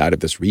forces out of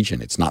this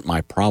region. It's not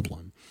my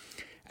problem.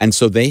 And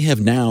so they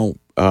have now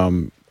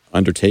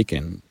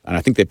undertaken, and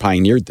I think they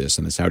pioneered this,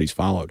 and the Saudis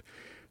followed,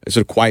 a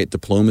sort of quiet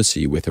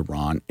diplomacy with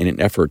Iran in an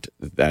effort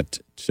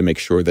to make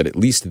sure that at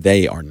least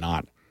they are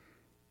not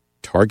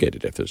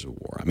targeted if there's a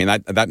war. I mean,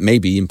 that may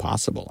be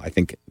impossible. I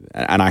think,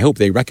 and I hope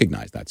they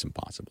recognize that's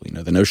impossible.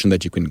 The notion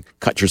that you can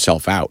cut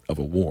yourself out of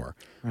a war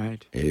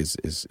is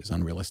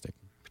unrealistic.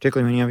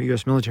 Particularly when you have a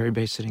U.S. military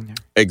base sitting there.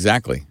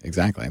 Exactly.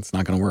 It's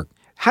not going to work.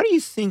 How do you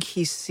think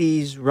he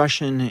sees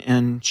Russian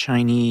and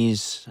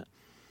Chinese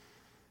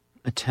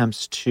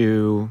attempts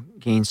to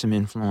gain some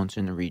influence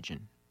in the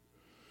region?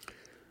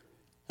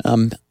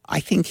 I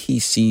think he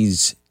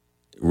sees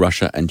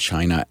Russia and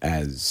China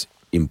as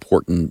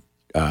important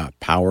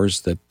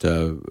powers that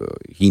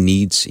he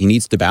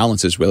needs to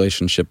balance his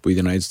relationship with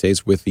the United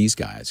States with these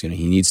guys.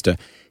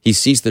 He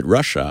sees that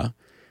Russia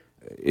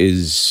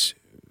is,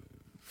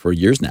 for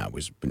years now,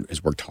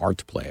 has worked hard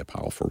to play a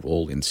powerful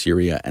role in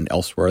Syria and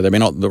elsewhere. I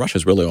mean,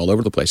 Russia's really all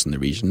over the place in the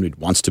region. It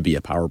wants to be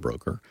a power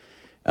broker.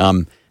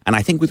 And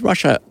I think with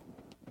Russia,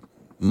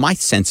 my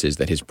sense is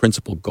that his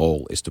principal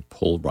goal is to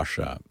pull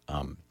Russia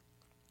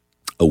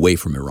away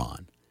from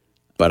Iran.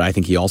 But I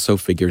think he also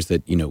figures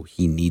that,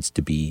 he needs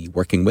to be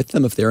working with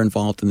them if they're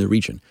involved in the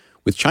region.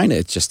 With China,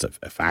 it's just a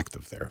fact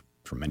of their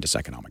tremendous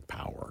economic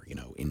power,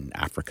 in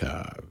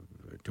Africa,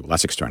 to a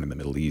less extent in the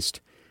Middle East.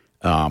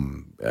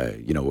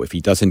 If he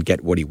doesn't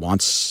get what he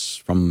wants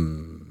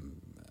from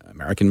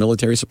American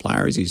military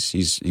suppliers,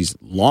 he's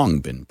long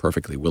been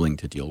perfectly willing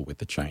to deal with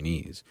the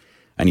Chinese.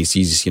 And he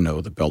sees,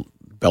 the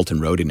Belt and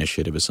Road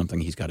Initiative as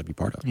something he's got to be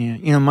part of.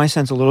 Yeah, my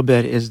sense a little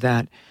bit is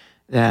that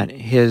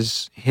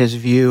his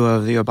view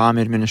of the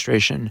Obama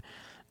administration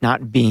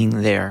not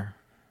being there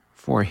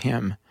for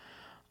him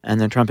and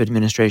the Trump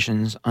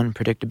administration's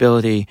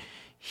unpredictability,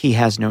 he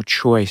has no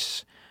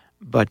choice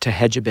but to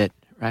hedge a bit,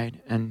 right,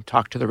 and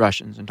talk to the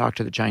Russians and talk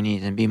to the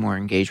Chinese and be more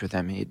engaged with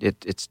them.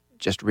 It's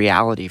just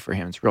reality for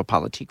him. It's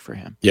realpolitik for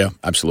him. Yeah,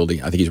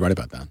 absolutely. I think he's right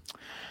about that.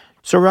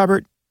 So,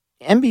 Robert,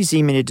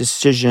 MBZ made a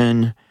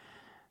decision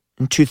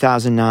in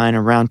 2009,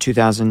 around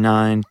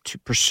 2009, to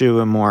pursue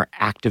a more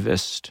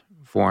activist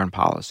foreign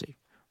policy.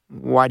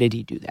 Why did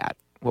he do that?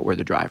 What were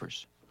the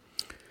drivers?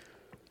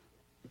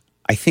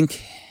 I think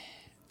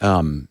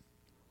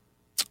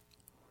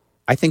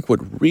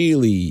what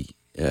really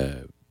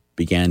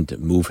began to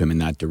move him in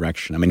that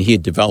direction, I mean, he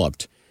had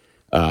developed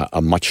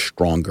a much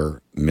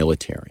stronger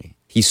military.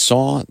 He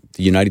saw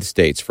the United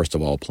States, first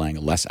of all, playing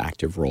a less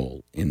active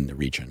role in the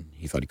region.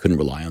 He thought he couldn't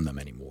rely on them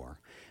anymore.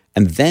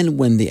 And then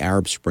when the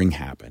Arab Spring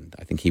happened,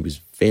 I think he was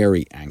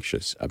very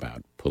anxious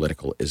about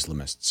political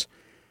Islamists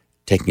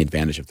taking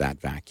advantage of that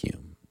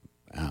vacuum.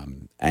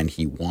 And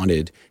he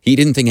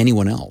didn't think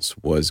anyone else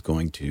was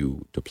going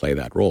to play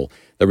that role.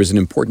 There was an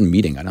important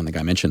meeting, I don't think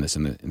I mentioned this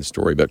in the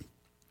story, but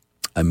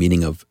a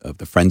meeting of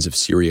the Friends of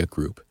Syria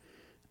group,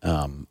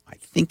 I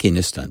think in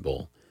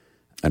Istanbul,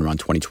 and around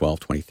 2012,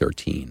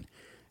 2013,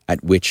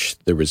 at which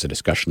there was a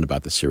discussion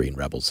about the Syrian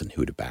rebels and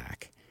who to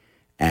back.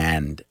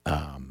 And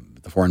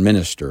the foreign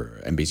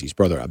minister, MBZ's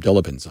brother,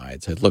 Abdullah bin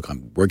Zayed, said, look,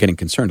 we're getting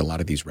concerned. A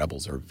lot of these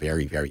rebels are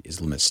very, very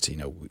Islamist.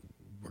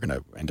 We're going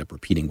to end up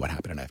repeating what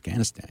happened in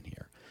Afghanistan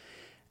here.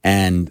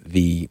 And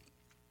the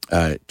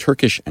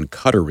Turkish and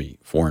Qatari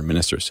foreign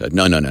ministers said,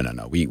 no,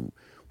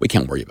 we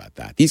can't worry about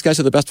that. These guys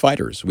are the best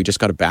fighters. We just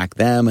got to back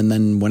them, and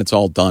then when it's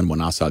all done,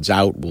 when Assad's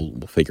out,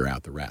 we'll figure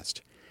out the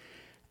rest.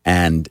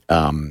 And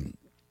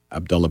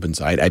Abdullah bin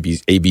Zayed,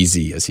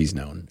 ABZ as he's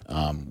known,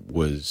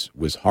 was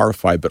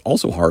horrified, but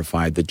also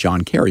horrified that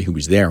John Kerry, who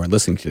was there and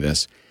listening to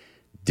this,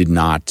 did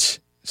not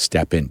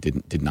step in,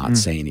 did not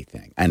say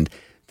anything. And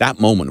that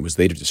moment was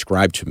later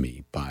described to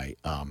me by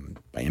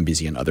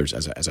MBZ and others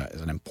as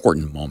an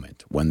important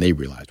moment when they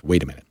realized,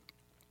 wait a minute,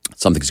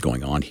 something's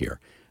going on here.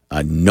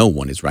 No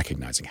one is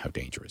recognizing how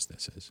dangerous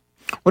this is.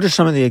 What are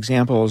some of the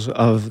examples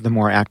of the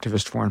more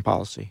activist foreign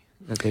policy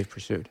that they've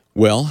pursued?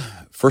 Well,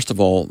 first of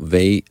all,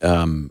 they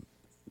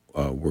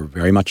were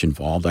very much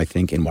involved, I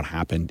think, in what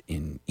happened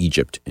in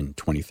Egypt in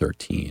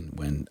 2013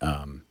 when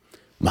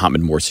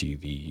Mohamed Morsi,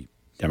 the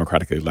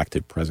democratically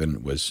elected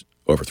president, was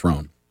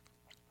overthrown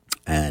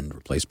and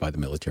replaced by the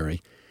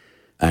military.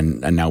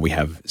 And now we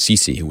have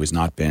Sisi, who has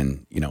not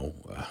been,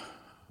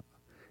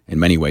 in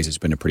many ways has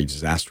been a pretty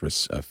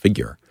disastrous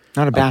figure.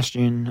 Not a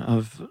bastion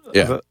of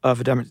a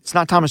democracy. It's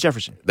not Thomas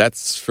Jefferson.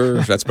 That's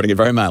putting it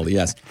very mildly,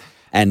 yes.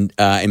 And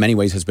in many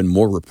ways has been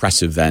more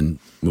repressive than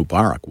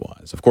Mubarak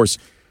was. Of course,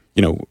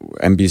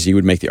 MBZ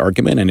would make the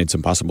argument, and it's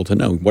impossible to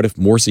know. What if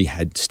Morsi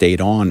had stayed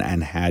on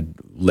and had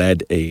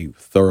led a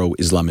thorough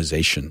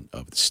Islamization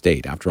of the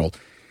state? After all,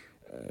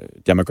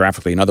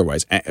 demographically and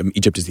otherwise,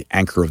 Egypt is the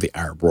anchor of the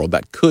Arab world.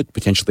 That could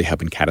potentially have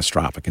been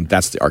catastrophic, and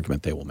that's the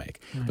argument they will make.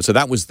 Right. But so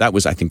that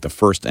was, I think, the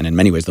first and in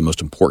many ways the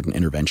most important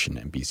intervention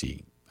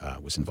MBZ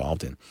was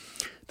involved in.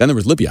 Then there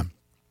was Libya,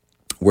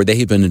 where they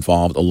had been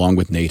involved along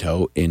with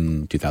NATO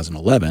in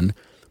 2011.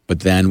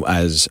 But then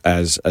as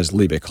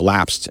Libya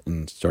collapsed,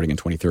 and starting in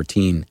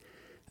 2013,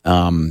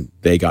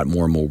 they got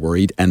more and more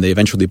worried, and they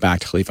eventually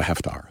backed Khalifa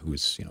Haftar, who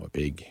is a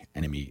big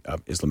enemy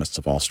of Islamists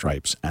of all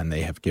stripes, and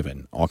they have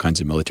given all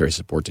kinds of military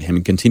support to him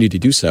and continue to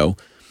do so.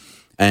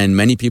 And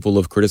many people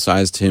have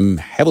criticized him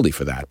heavily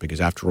for that,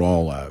 because after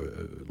all,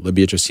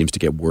 Libya just seems to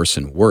get worse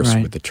and worse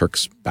with the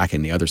Turks back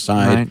in the other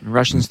side. Right.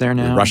 Russians there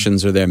now. The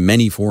Russians are there,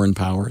 many foreign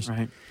powers.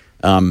 Right.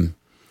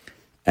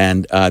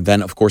 And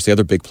then, of course, the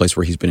other big place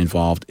where he's been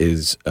involved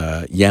is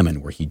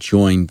Yemen, where he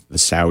joined the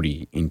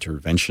Saudi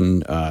intervention,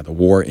 the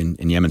war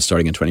in Yemen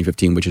starting in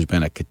 2015, which has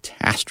been a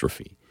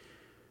catastrophe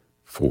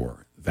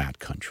for that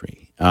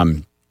country.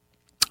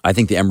 I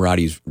think the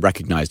Emiratis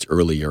recognized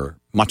earlier,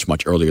 much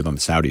earlier than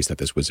the Saudis, that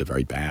this was a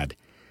very bad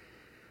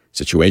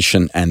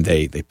situation, and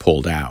they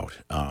pulled out.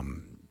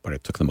 But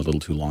it took them a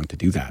little too long to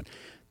do that.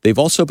 They've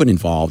also been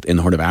involved in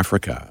the Horn of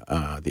Africa.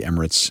 The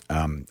Emirates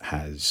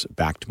has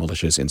backed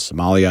militias in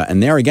Somalia.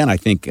 And there again, I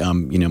think,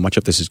 much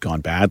of this has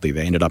gone badly.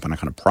 They ended up in a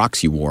kind of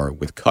proxy war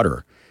with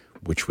Qatar,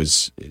 which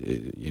was,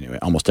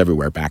 almost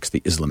everywhere backs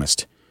the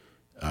Islamist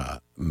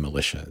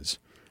militias.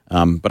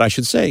 But I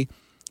should say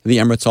the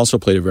Emirates also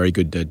played a very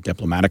good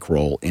diplomatic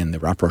role in the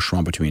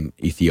rapprochement between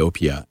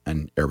Ethiopia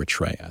and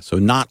Eritrea. So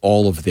not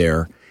all of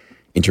their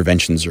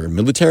interventions are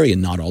military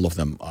and not all of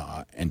them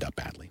end up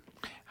badly.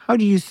 How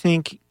do you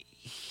think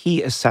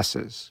he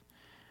assesses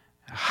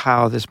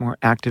how this more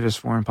activist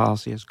foreign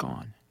policy has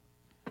gone?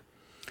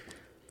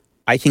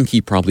 I think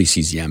he probably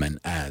sees Yemen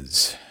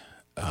as,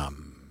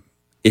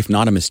 if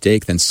not a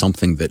mistake, then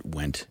something that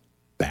went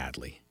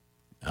badly.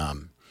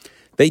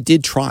 They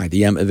did try.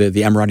 The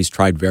Emiratis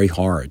tried very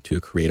hard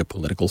to create a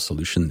political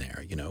solution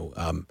there.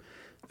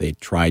 They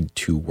tried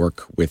to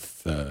work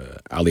with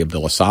Ali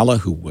Abdullah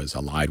Saleh, who was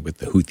allied with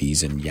the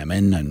Houthis in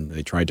Yemen, and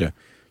they tried to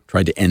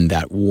end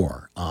that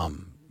war.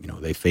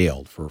 They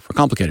failed for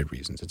complicated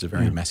reasons. It's a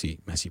very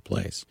messy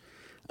place.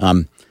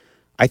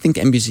 I think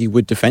MBZ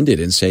would defend it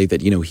and say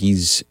that,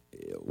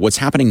 what's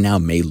happening now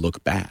may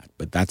look bad,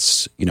 but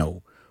that's,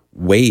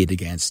 weighed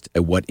against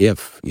a what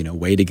if,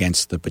 weighed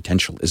against the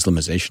potential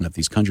Islamization of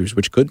these countries,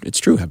 which could, it's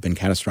true, have been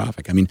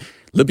catastrophic. I mean,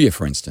 Libya,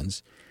 for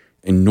instance,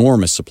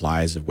 enormous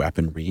supplies of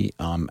weaponry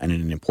and in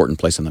an important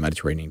place on the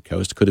Mediterranean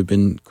coast could have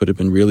been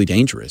really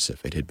dangerous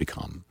if it had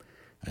become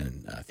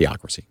a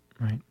theocracy.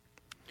 Right.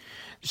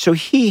 So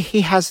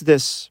he has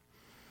this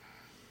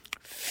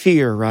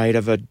fear, right,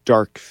 of a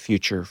dark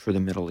future for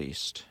the Middle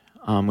East,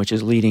 which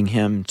is leading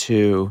him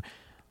to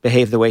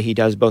behave the way he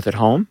does both at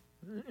home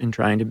in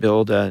trying to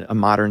build a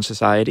modern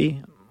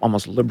society,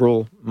 almost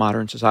liberal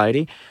modern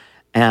society,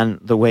 and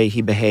the way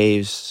he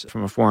behaves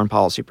from a foreign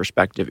policy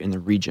perspective in the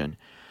region.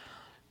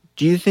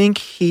 Do you think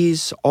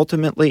he's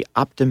ultimately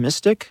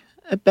optimistic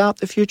about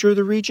the future of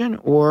the region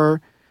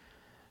or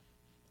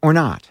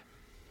not?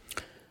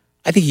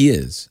 I think he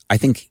is. I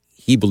think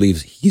he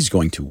believes he's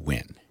going to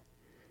win.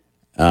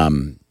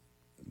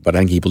 But I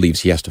think he believes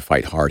he has to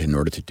fight hard in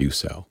order to do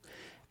so.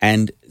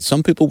 And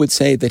some people would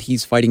say that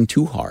he's fighting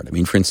too hard. I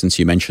mean, for instance,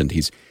 you mentioned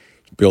he's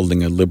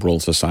building a liberal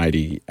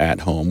society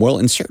at home. Well,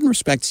 in certain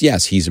respects,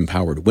 yes, he's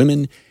empowered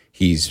women.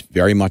 He's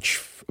very much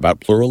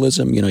about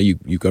pluralism.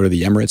 You go to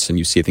the Emirates and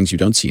you see things you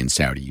don't see in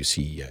Saudi. You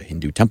see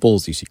Hindu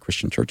temples, you see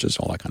Christian churches,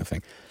 all that kind of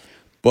thing.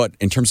 But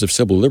in terms of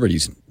civil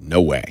liberties,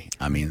 no way.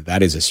 I mean,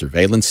 that is a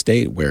surveillance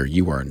state where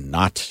you are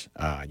not,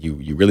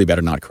 you really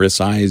better not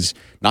criticize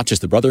not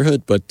just the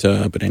Brotherhood, but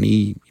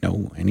any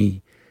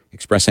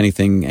express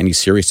any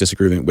serious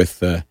disagreement with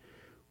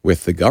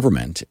the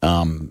government.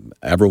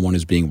 Everyone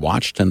is being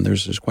watched, and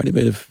there's quite a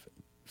bit of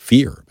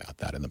fear about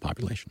that in the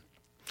population.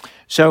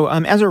 So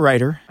as a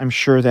writer, I'm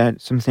sure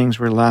that some things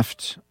were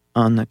left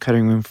on the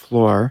cutting room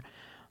floor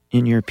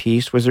in your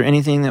piece. Was there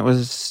anything that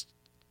was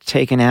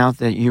taken out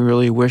that you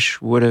really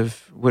wish would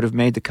have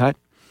made the cut?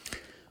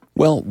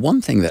 Well,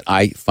 one thing that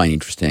I find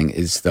interesting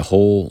is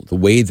the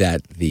way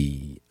that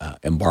the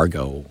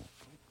embargo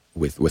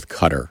with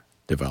Qatar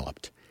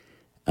developed.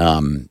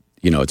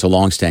 It's a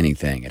long-standing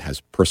thing. It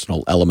has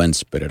personal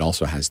elements, but it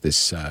also has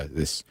this.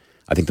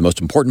 I think the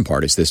most important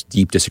part is this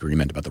deep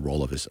disagreement about the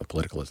role of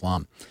political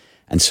Islam.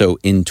 And so,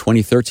 in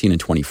 2013 and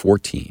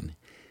 2014,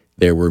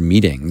 there were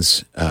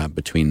meetings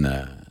between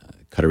the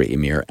Qatari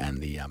emir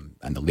and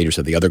the leaders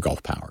of the other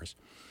Gulf powers,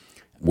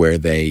 where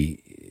they,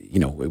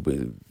 it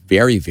was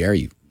very,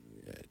 very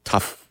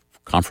tough,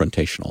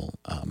 confrontational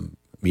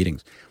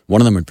meetings.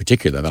 One of them in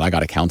particular that I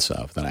got accounts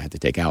of that I had to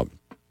take out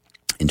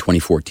in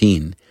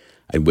 2014,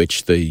 at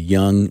which the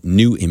young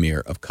new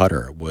emir of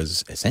Qatar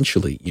was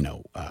essentially,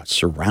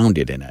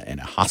 surrounded in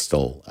a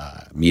hostile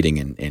meeting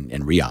in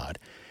Riyadh,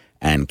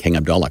 and King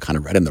Abdullah kind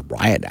of read him the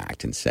Riot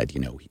Act and said,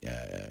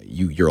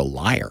 you're a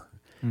liar.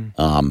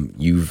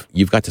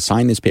 You've got to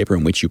sign this paper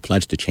in which you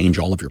pledge to change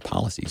all of your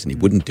policies, and he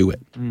wouldn't do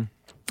it.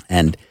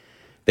 And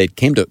they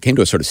came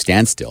to a sort of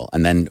standstill,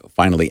 and then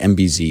finally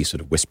MBZ sort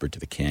of whispered to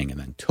the king, and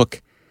then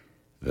took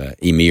the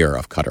emir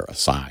of Qatar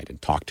aside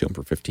and talked to him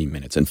for 15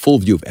 minutes in full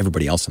view of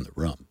everybody else in the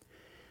room,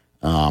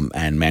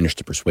 and managed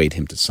to persuade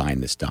him to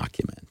sign this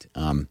document.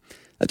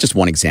 That's just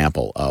one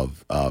example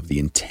of the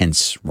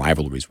intense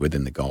rivalries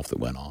within the Gulf that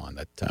went on.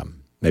 That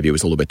maybe it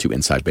was a little bit too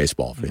inside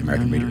baseball for the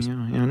American readers.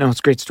 No, it's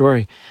a great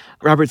story.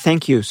 Robert,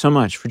 thank you so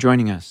much for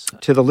joining us.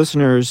 To the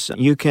listeners,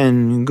 you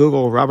can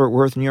Google Robert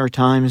Worth New York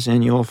Times,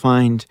 and you'll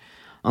find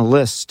a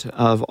list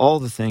of all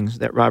the things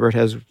that Robert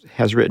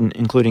has written,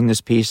 including this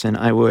piece, and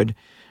I would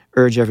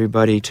urge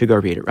everybody to go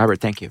read it.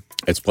 Robert, thank you.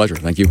 It's a pleasure.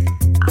 Thank you.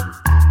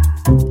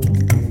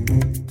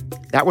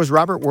 That was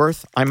Robert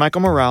Worth. I'm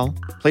Michael Morell.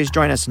 Please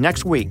join us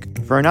next week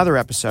for another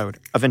episode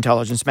of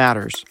Intelligence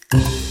Matters.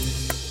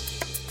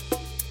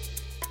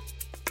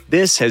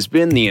 This has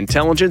been the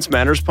Intelligence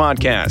Matters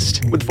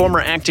podcast with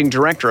former acting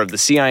director of the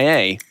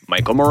CIA,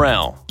 Michael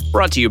Morell.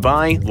 Brought to you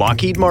by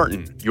Lockheed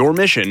Martin. Your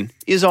mission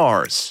is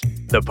ours.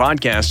 The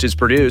podcast is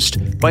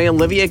produced by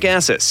Olivia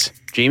Gassis.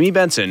 Jamie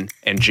Benson,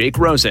 and Jake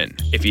Rosen.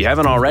 If you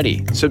haven't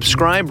already,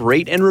 subscribe,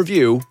 rate, and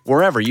review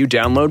wherever you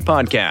download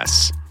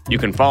podcasts. You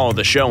can follow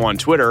the show on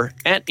Twitter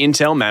at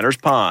Intel Matters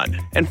Pod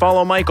and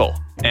follow Michael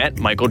at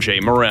Michael J.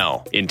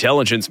 Morrell.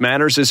 Intelligence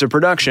Matters is a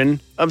production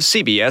of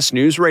CBS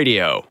News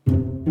Radio.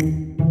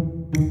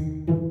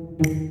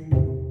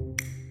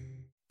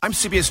 I'm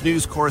CBS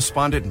News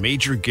correspondent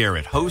Major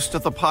Garrett, host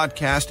of the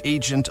podcast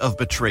Agent of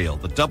Betrayal,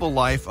 The Double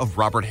Life of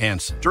Robert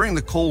Hanssen. During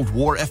the Cold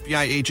War,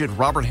 FBI agent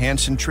Robert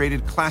Hanssen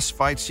traded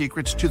classified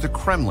secrets to the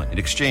Kremlin in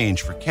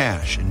exchange for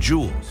cash and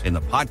jewels. In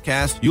the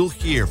podcast, you'll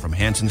hear from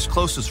Hanssen's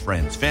closest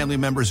friends, family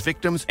members,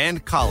 victims,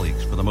 and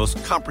colleagues for the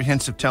most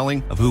comprehensive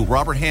telling of who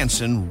Robert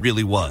Hanssen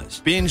really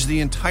was. Binge the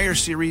entire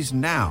series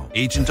now.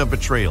 Agent of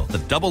Betrayal, The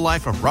Double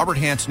Life of Robert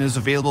Hanssen is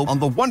available on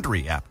the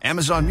Wondery app,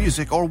 Amazon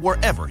Music, or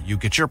wherever you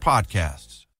get your podcasts.